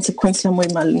tiene una consecuencia muy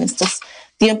mal en estos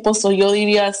tiempos. O yo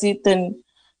diría así,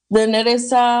 tener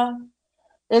esa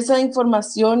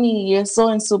información y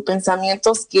eso en sus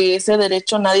pensamientos, que ese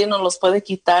derecho nadie nos los puede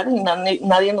quitar y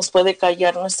nadie nos puede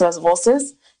callar nuestras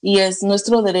voces. Y es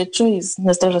nuestro derecho y es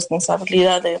nuestra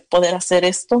responsabilidad de poder hacer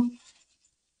esto.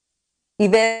 y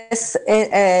ves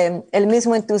el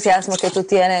mismo entusiasmo que tú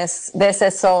tienes, ves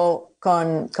eso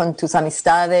con tus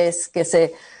amistades, que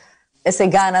ese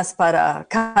ganas para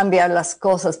cambiar las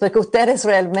cosas, porque ustedes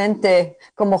realmente,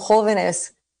 como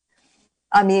jóvenes,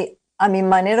 a mi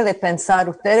manera de pensar,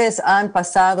 ustedes han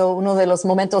pasado uno de los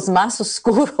momentos más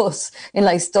oscuros en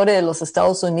la historia de los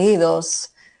Estados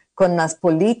Unidos con las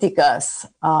políticas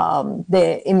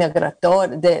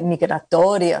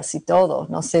migratorias y todo.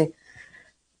 No sé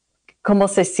cómo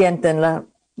se sienten.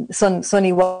 Son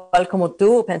igual como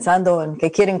tú, pensando en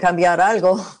que quieren cambiar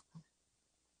algo.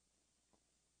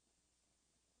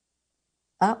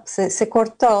 Se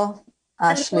cortó,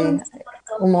 Ashley,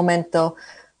 un momento.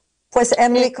 Pues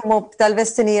Emily, como tal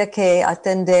vez tenía que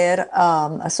atender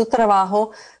a su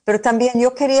trabajo, pero también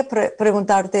yo quería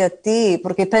preguntarte a ti,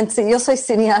 porque yo soy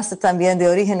cineasta también de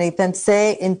origen y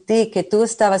pensé en ti, que tú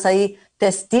estabas ahí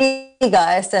testiga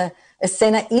a esa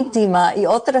escena íntima y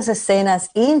otras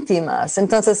escenas íntimas.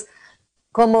 Entonces,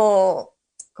 como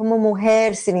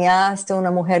mujer cineasta, una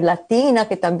mujer latina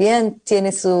que también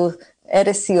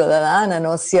eres ciudadana,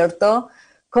 ¿no es cierto?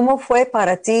 ¿Cómo fue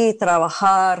para ti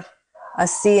trabajar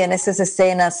así en esas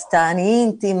escenas tan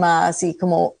íntimas y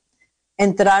como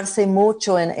entrarse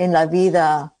mucho en la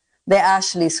vida de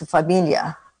Ashley y su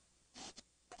familia?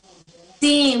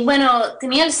 Sí, bueno,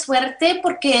 tenía la suerte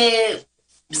porque,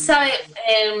 ¿sabe?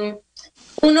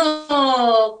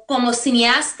 Uno como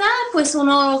cineasta, pues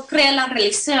uno crea las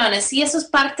relaciones y eso es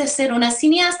parte de ser una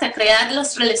cineasta, crear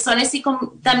las relaciones y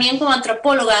también como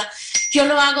antropóloga. Yo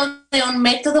lo hago de un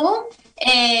método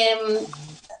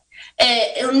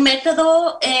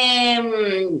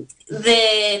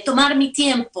de tomar mi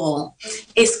tiempo.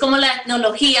 Es como la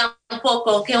etnología un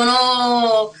poco, que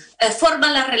uno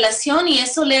forma la relación y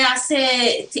eso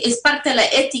es parte de la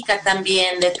ética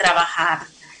también de trabajar.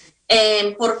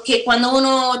 Porque cuando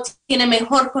uno tiene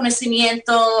mejor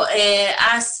conocimiento,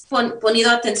 has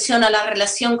ponido atención a la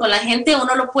relación con la gente,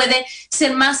 uno lo puede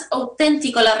ser más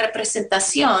auténtico la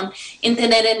representación, en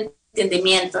tener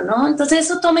entendimiento, ¿no? Entonces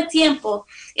eso toma tiempo.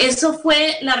 Eso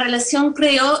fue la relación,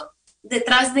 creo,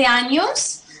 detrás de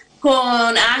años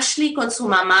con Ashley, con su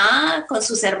mamá, con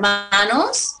sus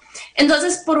hermanos.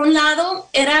 Entonces, por un lado,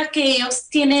 era que ellos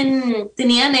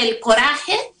tenían el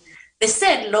coraje de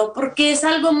serlo, porque es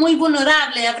algo muy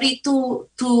vulnerable abrir tu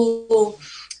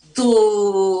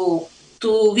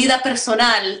vida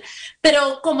personal.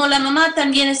 Pero como la mamá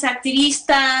también es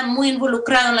activista, muy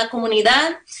involucrada en la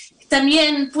comunidad,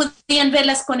 también podían ver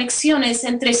las conexiones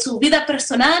entre su vida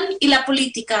personal y la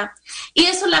política. Y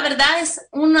eso, la verdad, es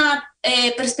una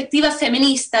perspectiva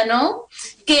feminista, ¿no?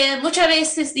 Que muchas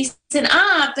veces dicen,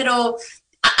 pero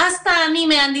hasta a mí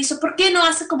me han dicho, ¿por qué no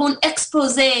hace como un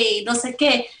exposé, no sé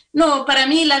qué? No, para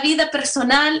mí la vida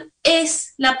personal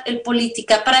es el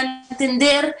política, para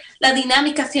entender la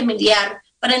dinámica familiar,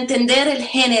 para entender el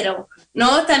género,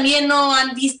 ¿no? También no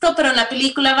han visto, pero en la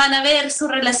película van a ver su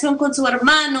relación con su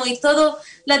hermano y toda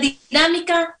la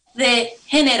dinámica de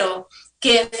género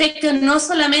que afecta no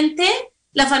solamente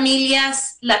las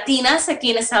familias latinas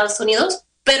aquí en Estados Unidos,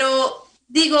 pero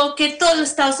digo que todo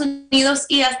Estados Unidos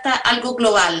y hasta algo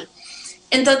global.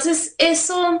 Entonces,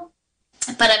 eso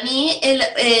para mí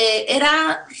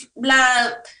era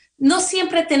no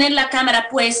siempre tener la cámara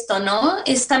puesto, ¿no?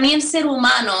 Es también ser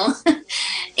humano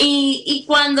y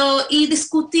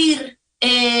discutir,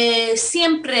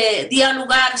 siempre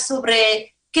dialogar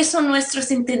sobre qué son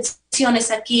nuestras intenciones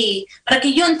aquí, para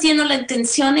que yo entienda las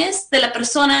intenciones de la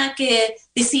persona que ha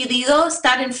decidido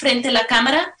estar enfrente de la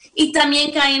cámara y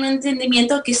también que haya un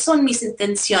entendimiento de qué son mis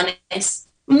intenciones.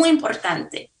 Muy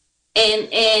importante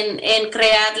en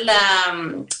crear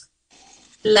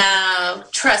la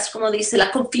trust, como dice,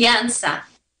 la confianza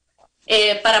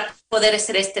para poder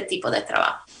hacer este tipo de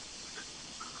trabajo.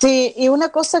 Sí, y una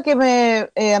cosa que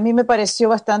a mí me pareció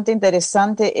bastante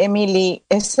interesante, Emily,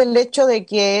 es el hecho de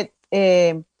que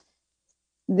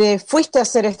fuiste a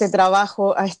hacer este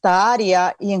trabajo a esta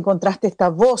área y encontraste esta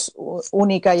voz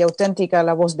única y auténtica,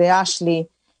 la voz de Ashley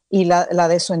y la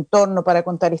de su entorno para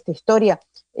contar esta historia.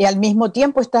 Y al mismo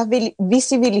tiempo estás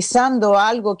visibilizando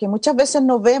algo que muchas veces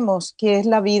no vemos, que es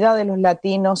la vida de los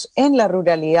latinos en la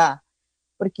ruralidad.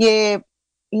 Porque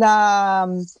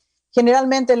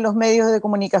generalmente en los medios de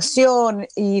comunicación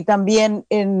y también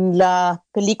en las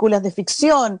películas de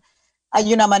ficción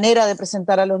hay una manera de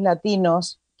presentar a los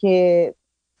latinos que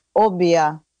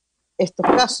obvia estos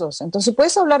casos. Entonces,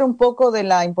 ¿puedes hablar un poco de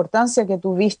la importancia que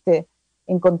tuviste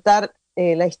en contar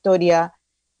la historia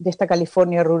de esta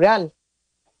California rural?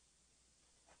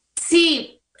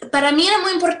 Sí, para mí era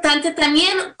muy importante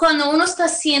también cuando uno está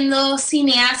siendo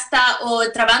cineasta o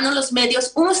trabajando en los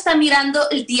medios, uno está mirando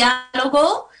el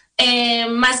diálogo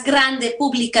más grande,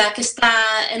 pública, que está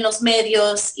en los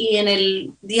medios y en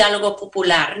el diálogo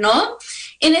popular, ¿no?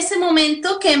 En ese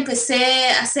momento que empecé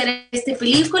a hacer esta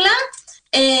película,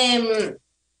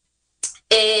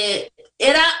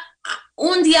 era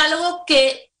un diálogo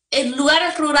que en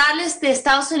lugares rurales de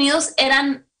Estados Unidos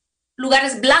eran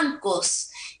lugares blancos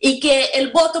y que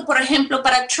el voto, por ejemplo,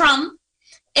 para Trump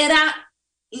era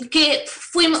que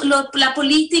la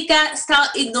política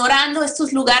estaba ignorando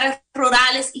estos lugares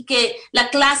rurales y que la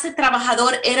clase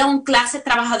trabajador era una clase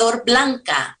trabajador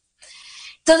blanca.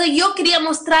 Entonces yo quería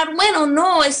mostrar, bueno,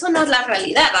 no, eso no es la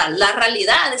realidad. La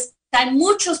realidad es que hay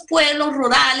muchos pueblos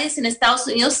rurales en Estados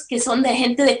Unidos que son de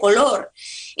gente de color.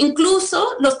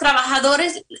 Incluso los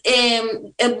trabajadores,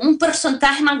 un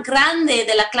porcentaje más grande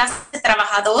de la clase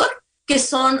trabajador que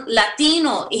son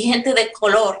latinos y gente de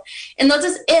color.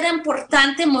 Entonces era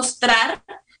importante mostrar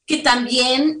que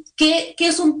también que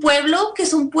es un pueblo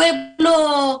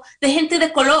de gente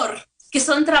de color, que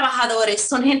son trabajadores,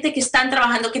 son gente que están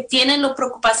trabajando, que tienen las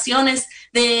preocupaciones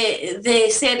de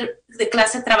ser de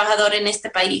clase trabajadora en este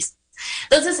país.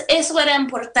 Entonces eso era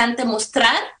importante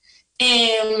mostrar,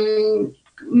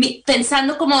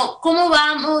 pensando cómo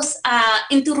vamos a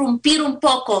interrumpir un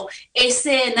poco esa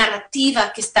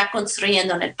narrativa que está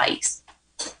construyendo en el país.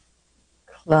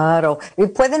 Claro. ¿Y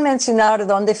pueden mencionar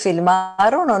dónde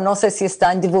filmaron o no sé si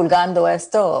están divulgando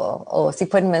esto o si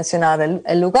pueden mencionar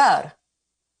el lugar?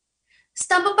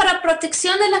 Estamos para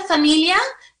protección de la familia.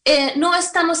 No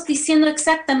estamos diciendo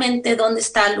exactamente dónde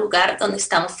está el lugar donde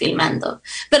estamos filmando,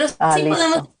 pero sí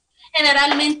podemos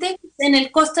generalmente en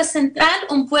el Costa Central,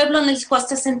 un pueblo en el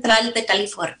Costa Central de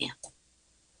California.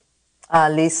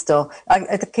 Listo.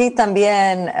 Aquí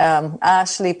también,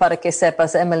 Ashley, para que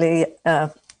sepas, Emily,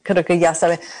 creo que ya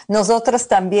sabe, nosotros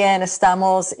también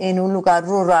estamos en un lugar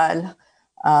rural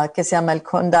que se llama el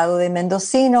Condado de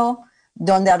Mendocino,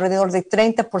 donde alrededor del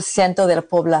 30% de la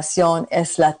población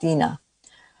es latina.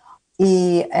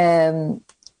 Y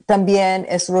también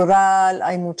es rural,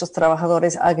 hay muchos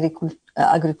trabajadores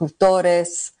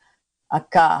agricultores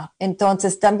acá.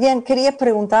 Entonces, también quería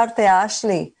preguntarte,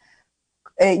 Ashley,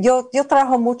 yo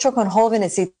trabajo mucho con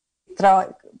jóvenes y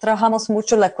trabajamos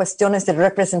mucho las cuestiones de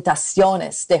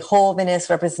representaciones de jóvenes,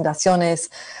 representaciones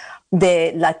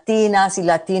de latinas y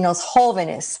latinos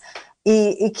jóvenes.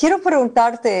 Y quiero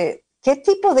preguntarte, ¿qué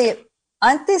tipo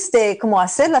antes de como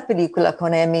hacer la película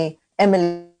con Emily,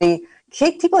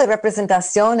 qué tipo de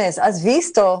representaciones has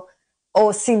visto?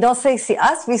 O si no sé si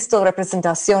has visto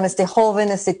representaciones de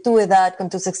jóvenes de tu edad con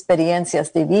tus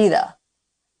experiencias de vida.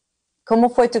 ¿Cómo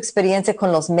fue tu experiencia con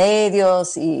los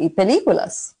medios y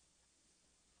películas?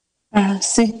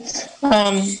 Sí.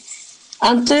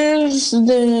 Antes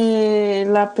de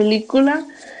la película,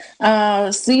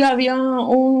 sí había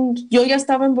yo ya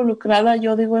estaba involucrada,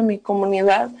 yo digo, en mi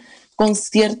comunidad, con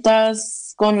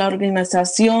la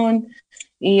organización.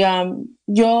 Y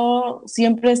yo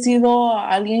siempre he sido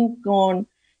alguien con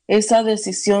esa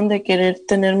decisión de querer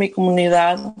tener mi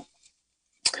comunidad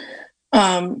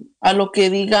a lo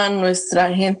que diga nuestra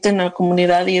gente en la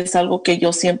comunidad, y es algo que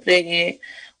yo siempre he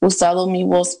usado mi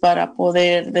voz para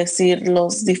poder decir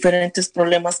los diferentes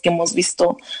problemas que hemos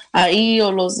visto ahí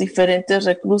o los diferentes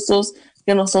recursos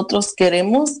que nosotros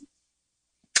queremos.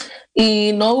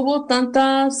 Y no hubo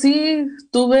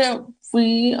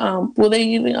pude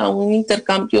ir a un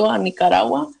intercambio a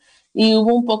Nicaragua y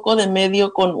hubo un poco de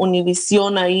medio con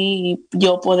Univisión ahí y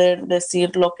yo poder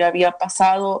decir lo que había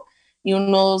pasado y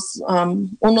unos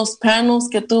panels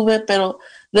que tuve, pero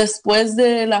después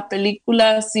de la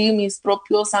película, sí, mis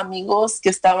propios amigos que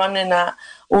estaban en la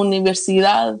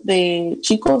Universidad de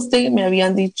Chico State me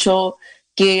habían dicho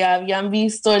que habían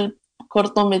visto el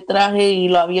cortometraje y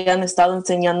lo habían estado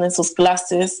enseñando en sus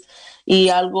clases, y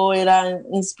algo era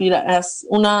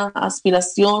una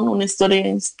aspiración, una historia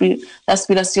de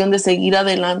aspiración de seguir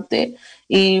adelante,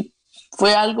 y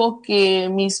fue algo que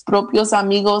mis propios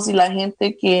amigos y la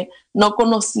gente que no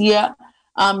conocía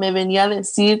me venía a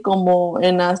decir, como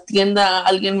en la tienda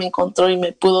alguien me encontró y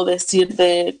me pudo decir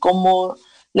de cómo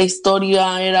la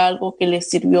historia era algo que le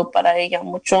sirvió para ella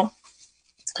mucho.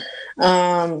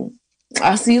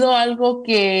 Ha sido algo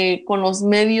que con los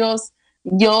medios,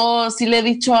 yo sí le he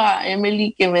dicho a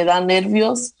Emily que me da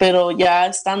nervios, pero ya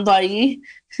estando ahí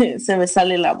se me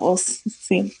sale la voz.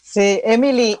 Sí, sí,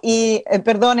 Emily, y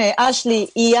perdone, Ashley,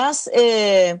 ¿y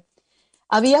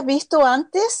habías visto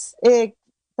antes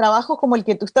trabajos como el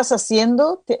que tú estás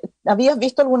haciendo? ¿Habías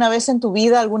visto alguna vez en tu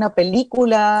vida alguna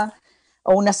película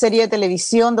o una serie de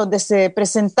televisión donde se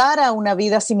presentara una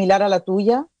vida similar a la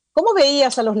tuya? ¿Cómo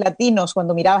veías a los latinos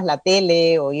cuando mirabas la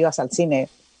tele o ibas al cine?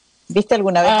 ¿Viste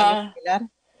alguna vez algo similar?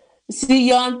 Sí,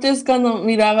 yo antes cuando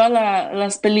miraba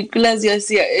las películas, yo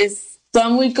decía, está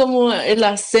muy como el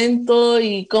acento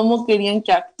y cómo querían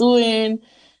que actúen.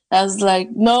 I was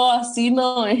like, no, así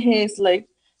no es. Like,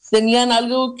 tenían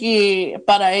algo que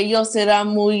para ellos era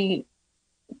muy,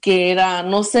 que era,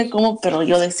 no sé cómo, pero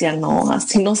yo decía, no,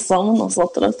 así no somos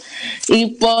nosotros.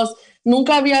 Y pues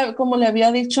nunca había, como le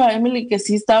había dicho a Emily, que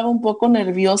sí estaba un poco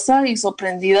nerviosa y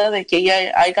sorprendida de que ella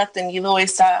haya tenido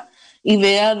esa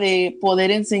idea de poder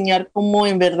enseñar cómo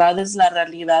en verdad es la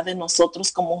realidad de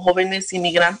nosotros como jóvenes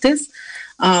inmigrantes,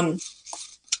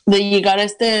 de llegar a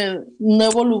este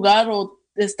nuevo lugar o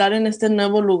estar en este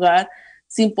nuevo lugar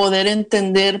sin poder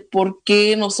entender por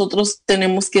qué nosotros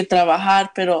tenemos que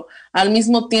trabajar, pero al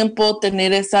mismo tiempo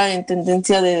tener esa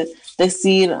tendencia de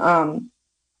decir,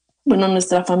 bueno,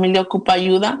 nuestra familia ocupa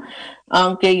ayuda,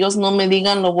 aunque ellos no me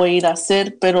digan, lo voy a ir a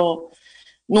hacer, pero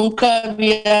nunca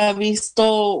había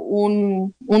visto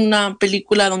una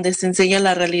película donde se enseña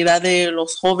la realidad de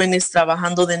los jóvenes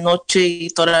trabajando de noche y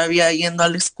todavía yendo a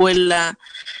la escuela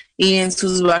y en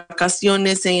sus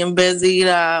vacaciones, y en vez de ir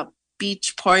a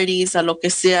beach parties, a lo que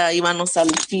sea, íbamos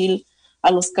al field, a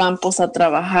los campos a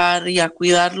trabajar y a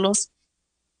cuidarlos.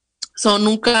 So,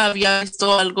 nunca había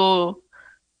visto algo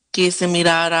que se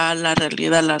mirara la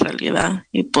realidad.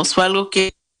 Y pues fue algo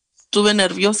que estuve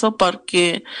nervioso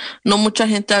porque no mucha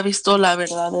gente ha visto la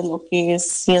verdad de lo que es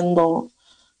siendo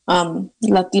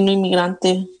latino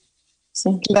inmigrante.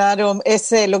 Sí. Claro,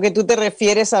 lo que tú te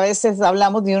refieres, a veces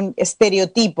hablamos de un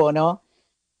estereotipo, ¿no?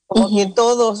 Como que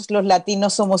todos los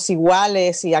latinos somos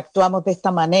iguales y actuamos de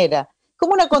esta manera.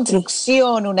 Como una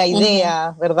construcción, una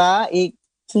idea, ¿verdad? Y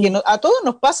que a todos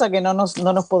nos pasa que no nos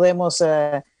podemos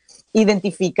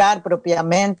identificar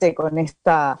propiamente con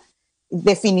esta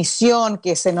definición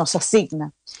que se nos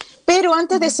asigna. Pero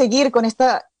antes de seguir con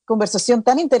esta conversación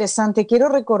tan interesante, quiero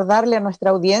recordarle a nuestra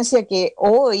audiencia que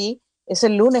hoy es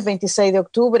el lunes 26 de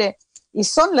octubre y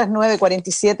son las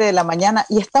 9:47 de la mañana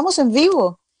y estamos en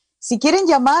vivo. Si quieren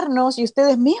llamarnos y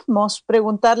ustedes mismos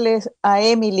preguntarles a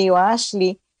Emily o a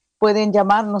Ashley, pueden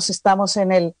llamarnos. Estamos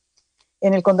en el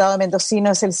condado de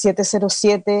Mendocino, es el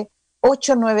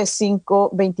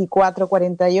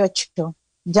 707-895-2448.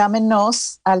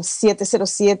 Llámenos al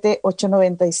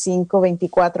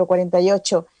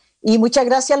 707-895-2448. Y muchas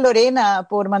gracias, Lorena,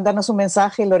 por mandarnos un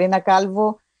mensaje. Lorena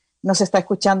Calvo nos está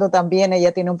escuchando también.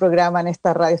 Ella tiene un programa en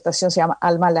esta radioestación, se llama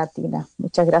Alma Latina.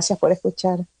 Muchas gracias por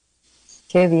escuchar.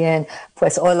 Qué bien.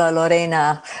 Pues hola,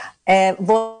 Lorena.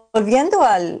 Volviendo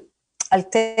al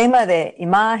tema de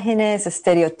imágenes,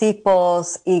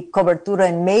 estereotipos y cobertura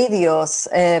en medios,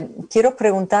 quiero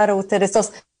preguntar a ustedes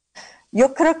dos.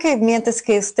 Yo creo que mientras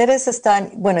que ustedes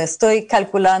están, bueno, estoy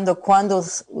calculando cuándo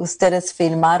ustedes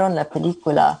filmaron la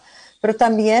película, pero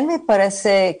también me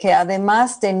parece que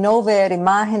además de no ver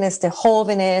imágenes de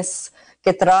jóvenes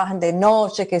que trabajan de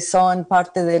noche, que son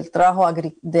parte del trabajo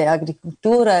de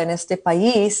agricultura en este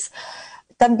país,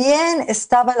 también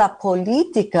estaba la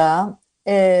política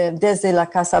desde la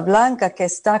Casa Blanca que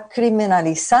está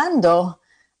criminalizando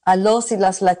a los y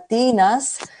las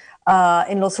latinas.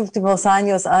 En los últimos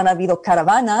años han habido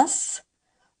caravanas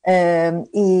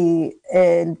y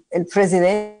el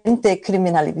presidente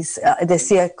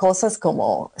decía cosas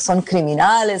como son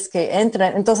criminales que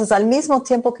entran. Entonces, al mismo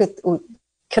tiempo que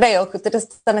creo que ustedes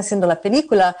están haciendo la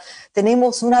película,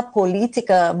 tenemos una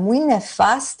política muy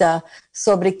nefasta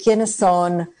sobre quiénes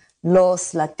son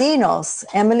los latinos.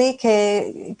 Emily,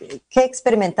 ¿qué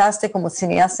experimentaste como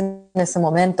cineasta en ese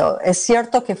momento? ¿Es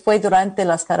cierto que fue durante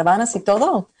las caravanas y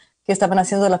todo que estaban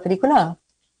haciendo la película?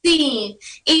 Sí,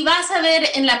 y vas a ver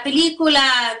en la película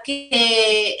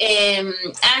que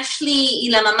Ashley y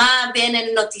la mamá ven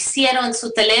el noticiero en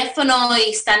su teléfono y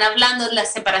están hablando de la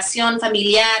separación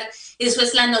familiar. Eso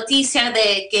es la noticia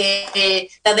de que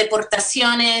las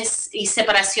deportaciones y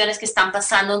separaciones que están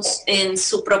pasando en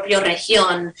su propia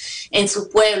región, en su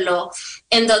pueblo.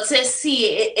 Entonces, sí,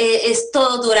 es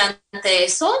todo durante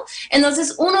eso.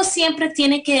 Entonces, uno siempre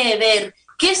tiene que ver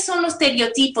qué son los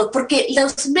estereotipos, porque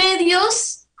los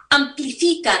medios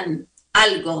amplifican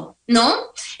algo, ¿no?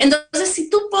 Entonces, si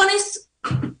tú pones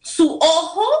su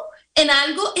ojo en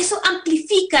algo, eso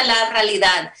amplifica la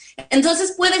realidad.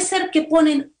 Entonces, puede ser que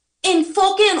ponen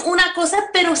enfoque en una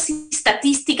cosa, pero si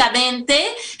estadísticamente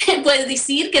puedes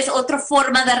decir que es otra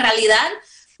forma de realidad,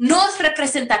 no es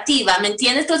representativa, ¿me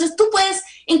entiendes? Entonces tú puedes,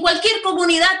 en cualquier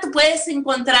comunidad, tú puedes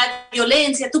encontrar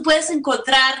violencia, tú puedes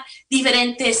encontrar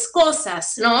diferentes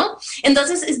cosas, ¿no?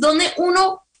 Entonces es donde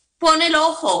uno pone el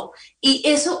ojo y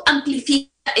eso amplifica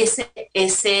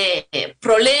ese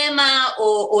problema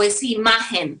o esa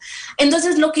imagen.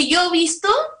 Entonces, lo que yo he visto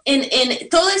en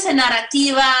toda esa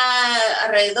narrativa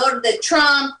alrededor de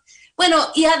Trump, Bueno,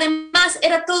 y además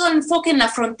era todo el enfoque en la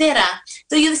frontera.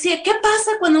 Entonces yo decía, ¿qué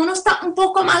pasa cuando uno está un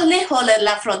poco más lejos de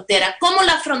la frontera? ¿Cómo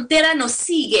la frontera nos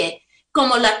sigue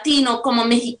como latino, como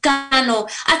mexicano?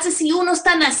 Hasta si uno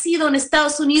está nacido en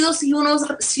Estados Unidos y uno es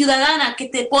ciudadana, que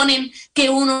te ponen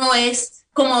que uno es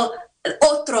como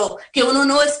otro, que uno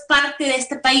no es parte de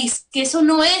este país, que eso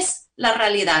no es la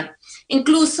realidad.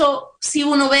 Incluso si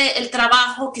uno ve el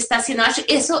trabajo que está haciendo Ashley,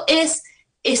 eso es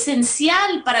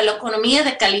esencial para la economía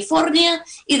de California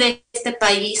y de este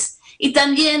país, y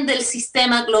también del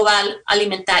sistema global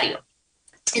alimentario.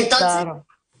 Entonces, claro,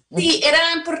 sí,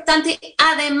 era importante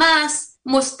además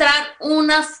mostrar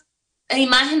una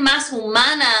imagen más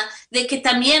humana de que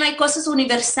también hay cosas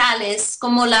universales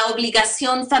como la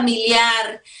obligación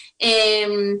familiar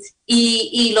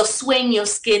y los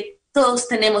sueños, que todos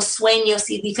tenemos sueños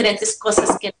y diferentes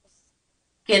cosas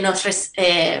que nos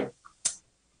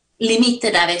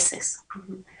limiten a veces.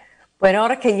 Bueno,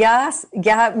 ahora que ya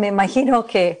me imagino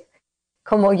que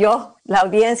como yo, la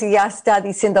audiencia ya está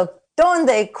diciendo,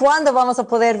 ¿dónde? ¿Cuándo vamos a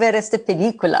poder ver esta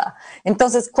película?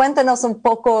 Entonces, cuéntanos un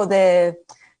poco de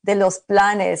los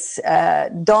planes,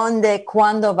 dónde,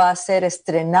 cuándo va a ser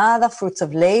estrenada Fruits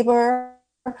of Labor,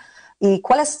 y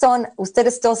cuáles son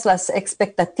ustedes dos las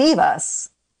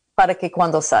expectativas para que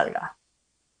cuando salga.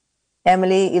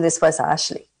 Emily y después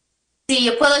Ashley. Sí,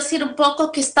 yo puedo decir un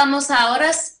poco que estamos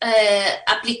ahora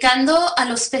aplicando a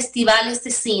los festivales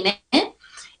de cine.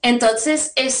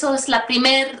 Entonces, eso es el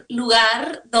primer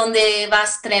lugar donde va a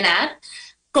estrenar.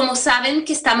 Como saben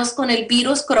que estamos con el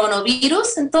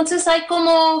coronavirus, entonces hay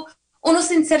como unas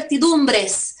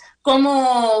incertidumbres,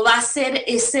 cómo va a ser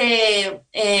ese,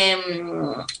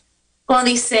 como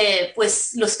dice,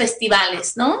 pues los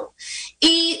festivales, ¿no?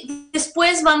 Y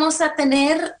después vamos a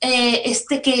tener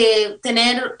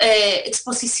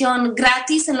exposición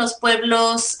gratis en los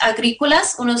pueblos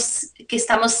agrícolas, unos que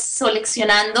estamos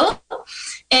seleccionando,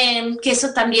 que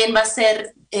eso también va a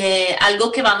ser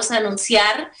algo que vamos a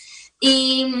anunciar.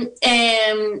 Y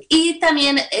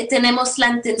también tenemos la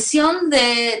intención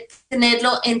de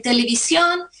tenerlo en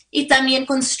televisión y también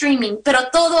con streaming, pero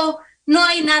no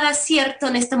hay nada cierto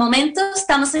en este momento,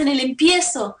 estamos en el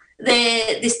empiezo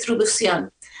de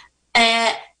distribución.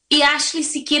 Y Ashley,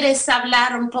 si quieres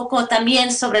hablar un poco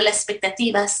también sobre las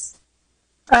expectativas.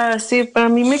 Sí, para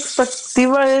mí mi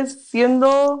expectativa es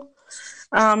siendo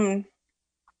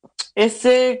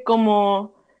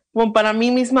como para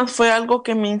mí misma fue algo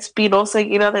que me inspiró a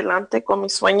seguir adelante con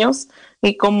mis sueños,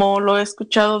 y como lo he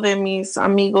escuchado de mis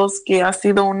amigos que ha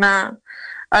sido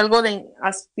algo de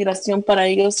aspiración para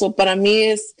ellos, o para mí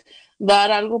es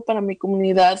dar algo para mi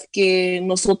comunidad que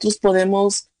nosotros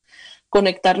podemos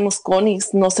conectarnos con y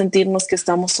no sentirnos que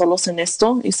estamos solos en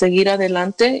esto, y seguir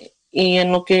adelante y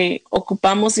en lo que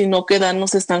ocupamos y no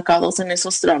quedarnos estancados en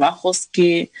esos trabajos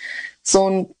que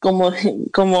son como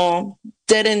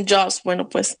dead end jobs. Bueno,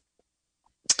 pues,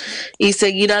 y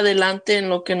seguir adelante en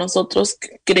lo que nosotros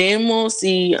creemos,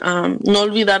 y no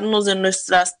olvidarnos de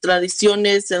nuestras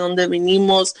tradiciones, de donde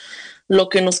vinimos, lo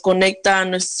que nos conecta a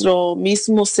nuestro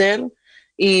mismo ser,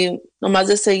 y nomás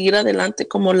de seguir adelante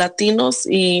como latinos,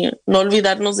 y no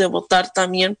olvidarnos de votar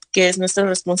también, que es nuestra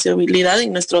responsabilidad y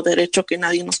nuestro derecho que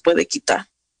nadie nos puede quitar.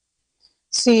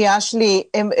 Sí, Ashley,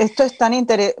 esto es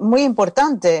muy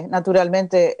importante,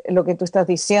 naturalmente, lo que tú estás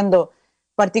diciendo,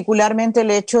 particularmente el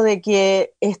hecho de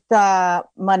que esta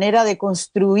manera de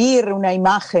construir una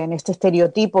imagen, este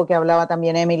estereotipo que hablaba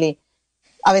también Emily,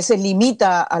 a veces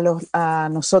limita a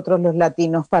nosotros los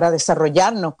latinos para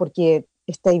desarrollarnos, porque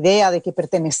esta idea de que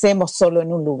pertenecemos solo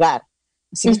en un lugar.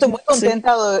 Así que estoy muy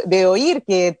contenta de oír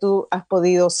que tú has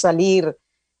podido salir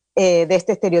de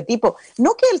este estereotipo.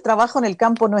 No que el trabajo en el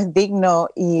campo no es digno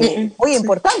y muy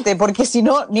importante, porque si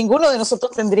no, ninguno de nosotros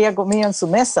tendría comida en su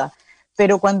mesa.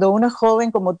 Pero cuando uno es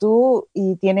joven como tú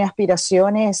y tiene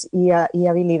aspiraciones y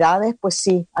habilidades, pues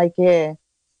sí, hay que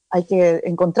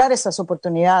encontrar esas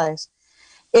oportunidades.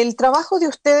 El trabajo de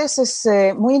ustedes es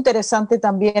muy interesante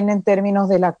también en términos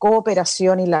de la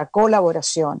cooperación y la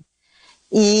colaboración.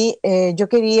 Y yo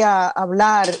quería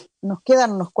hablar, nos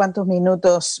quedan unos cuantos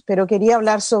minutos, pero quería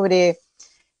hablar sobre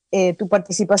tu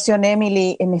participación,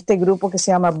 Emily, en este grupo que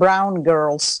se llama Brown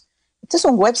Girls. Este es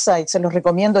un website, se los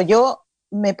recomiendo. Yo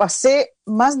me pasé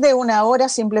más de una hora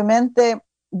simplemente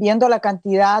viendo la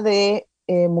cantidad de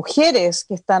mujeres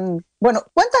que están... Bueno,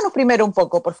 cuéntanos primero un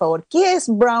poco, por favor. ¿Qué es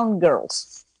Brown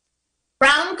Girls?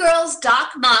 Brown Girls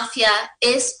Doc Mafia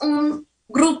es un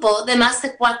grupo de más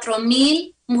de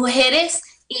 4,000 mujeres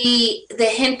y de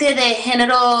gente de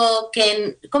género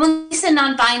que, ¿cómo dice?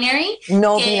 Non-binary.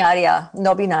 No binaria,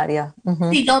 no binaria.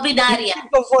 Sí, no binaria.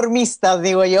 Conformistas,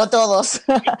 digo yo, todos,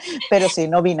 pero sí,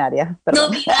 no binaria. No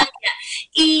binaria.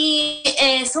 Y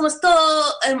somos todo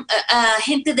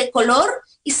gente de color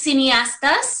y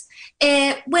cineastas.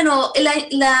 Bueno,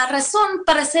 la razón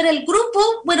para hacer el grupo,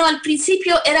 bueno, al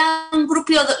principio era un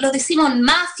grupo, lo decimos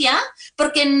mafia,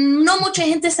 porque no mucha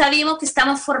gente sabíamos que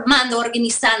estamos formando,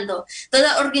 organizando.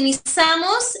 Entonces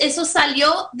organizamos, eso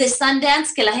salió de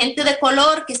Sundance, que la gente de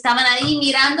color que estaban ahí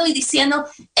mirando y diciendo,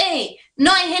 hey,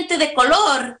 no hay gente de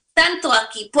color tanto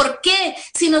aquí. ¿Por qué?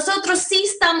 Si nosotros sí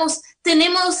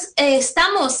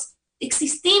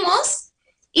existimos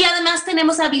y además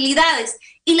tenemos habilidades.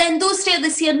 Y la industria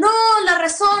decía, no, la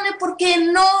razón es porque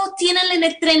no tienen el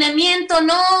entrenamiento,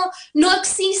 no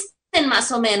existen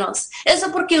más o menos.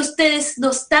 Eso porque ustedes no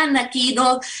están aquí,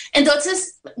 ¿no?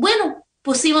 Entonces, bueno,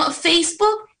 pusimos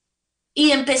Facebook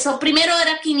y empezó, primero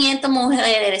era 500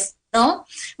 mujeres, ¿no?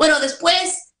 Bueno,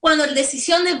 después, cuando la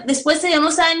decisión, después de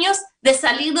unos años, de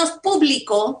salirnos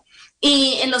público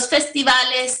y en los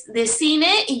festivales de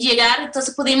cine y llegar,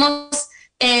 entonces pudimos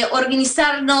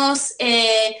organizarnos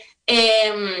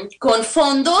con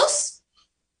fondos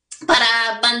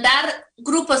para mandar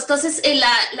grupos. Entonces,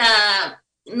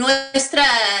 nuestra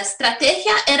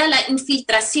estrategia era la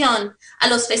infiltración a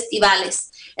los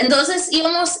festivales. Entonces,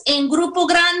 íbamos en grupo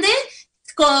grande,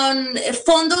 con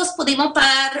fondos pudimos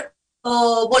pagar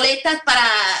boletas para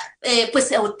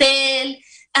pues hotel,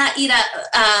 ir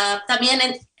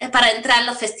también para entrar a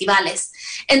los festivales.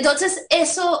 Entonces,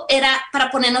 eso era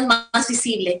para ponernos más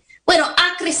visible. Bueno,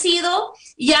 ha crecido,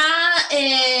 ya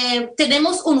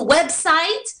tenemos un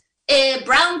website,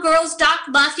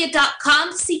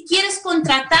 browngirls.mafia.com. Si quieres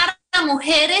contratar a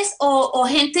mujeres o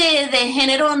gente de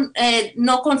género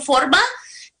no conforma,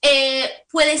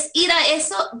 puedes ir a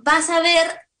eso, vas a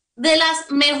ver de las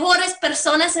mejores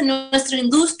personas en nuestra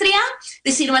industria,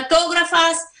 de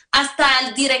cinematógrafas hasta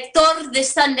el director de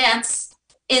Sundance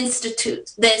Institute,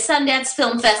 de Sundance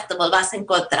Film Festival vas a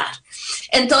encontrar.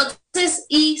 Entonces,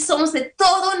 y somos de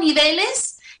todos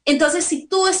niveles. Entonces, si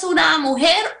tú eres una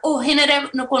mujer o género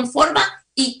no conforma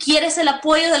y quieres el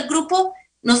apoyo del grupo,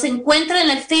 nos encuentra en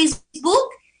el Facebook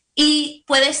y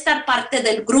puede estar parte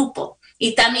del grupo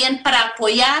y también para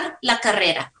apoyar la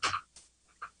carrera.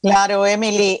 Claro,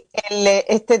 Emily,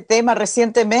 este tema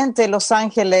recientemente Los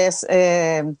Ángeles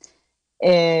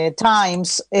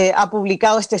Times ha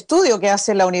publicado este estudio que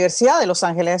hace la Universidad de Los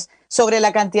Ángeles sobre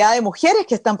la cantidad de mujeres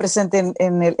que están presentes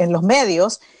en los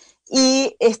medios,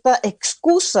 y esta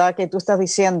excusa que tú estás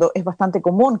diciendo es bastante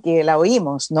común, que la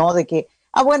oímos, ¿no? De que,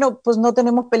 bueno, pues no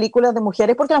tenemos películas de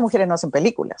mujeres porque las mujeres no hacen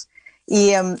películas.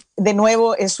 Y de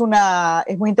nuevo es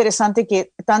muy interesante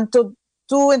que tanto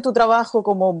tú en tu trabajo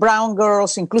como Brown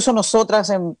Girls, incluso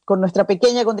nosotras con nuestra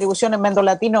pequeña contribución en Mendo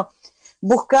Latino,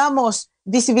 buscamos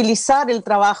visibilizar el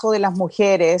trabajo de las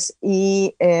mujeres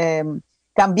y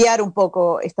cambiar un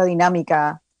poco esta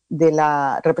dinámica de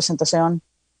la representación.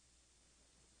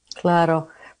 Claro,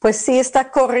 pues sí,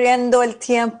 está corriendo el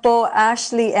tiempo.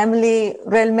 Ashley, Emily,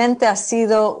 realmente ha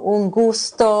sido un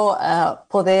gusto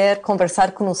poder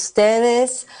conversar con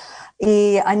ustedes.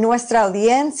 Y a nuestra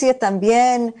audiencia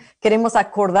también queremos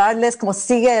acordarles, como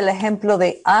sigue el ejemplo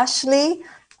de Ashley,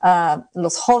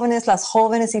 los jóvenes, las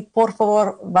jóvenes, y por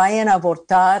favor vayan a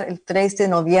votar el 3 de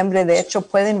noviembre. De hecho,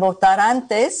 pueden votar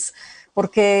antes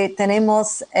porque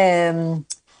tenemos,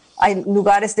 hay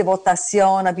lugares de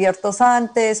votación abiertos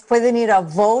antes. Pueden ir a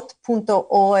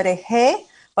vote.org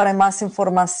para más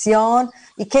información.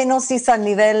 ¿Y qué nos dice a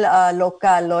nivel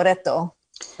local, Loreto?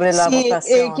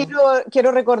 Sí,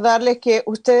 quiero recordarles que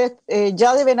ustedes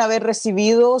ya deben haber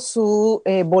recibido su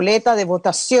boleta de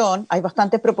votación. Hay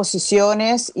bastantes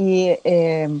proposiciones y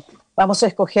vamos a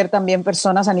escoger también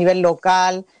personas a nivel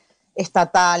local,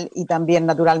 estatal, y también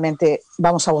naturalmente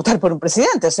vamos a votar por un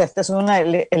presidente. O sea, esta es una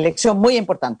elección muy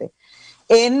importante.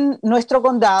 En nuestro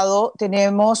condado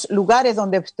tenemos lugares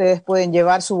donde ustedes pueden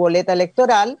llevar su boleta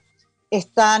electoral.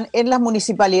 Están en las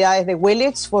municipalidades de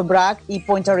Willits, Fort Bragg y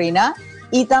Point Arena,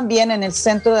 y también en el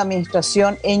centro de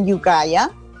administración en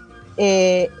Ukiah,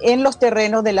 en los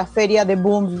terrenos de la feria de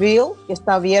Boomsville, que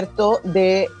está abierto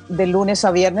de lunes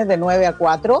a viernes de 9 a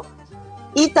 4,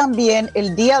 y también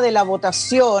el día de la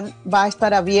votación va a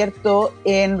estar abierto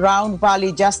en Round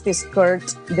Valley Justice Court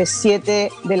de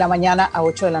 7 de la mañana a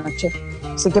 8 de la noche.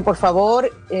 Así que por favor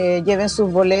lleven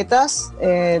sus boletas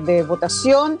de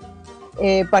votación,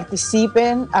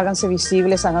 participen, háganse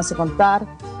visibles, háganse contar.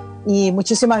 Y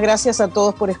muchísimas gracias a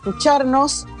todos por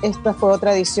escucharnos. Esta fue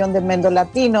otra edición de Mendo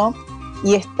Latino.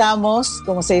 y estamos,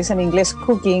 como se dice en inglés,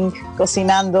 cooking,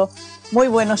 cocinando muy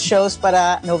buenos shows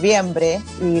para noviembre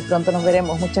y pronto nos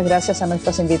veremos. Muchas gracias a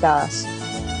nuestras invitadas.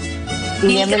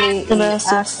 Y Emily y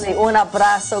Gracias. Ashley, un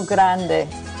abrazo grande.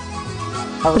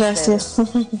 A Gracias.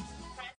 ustedes.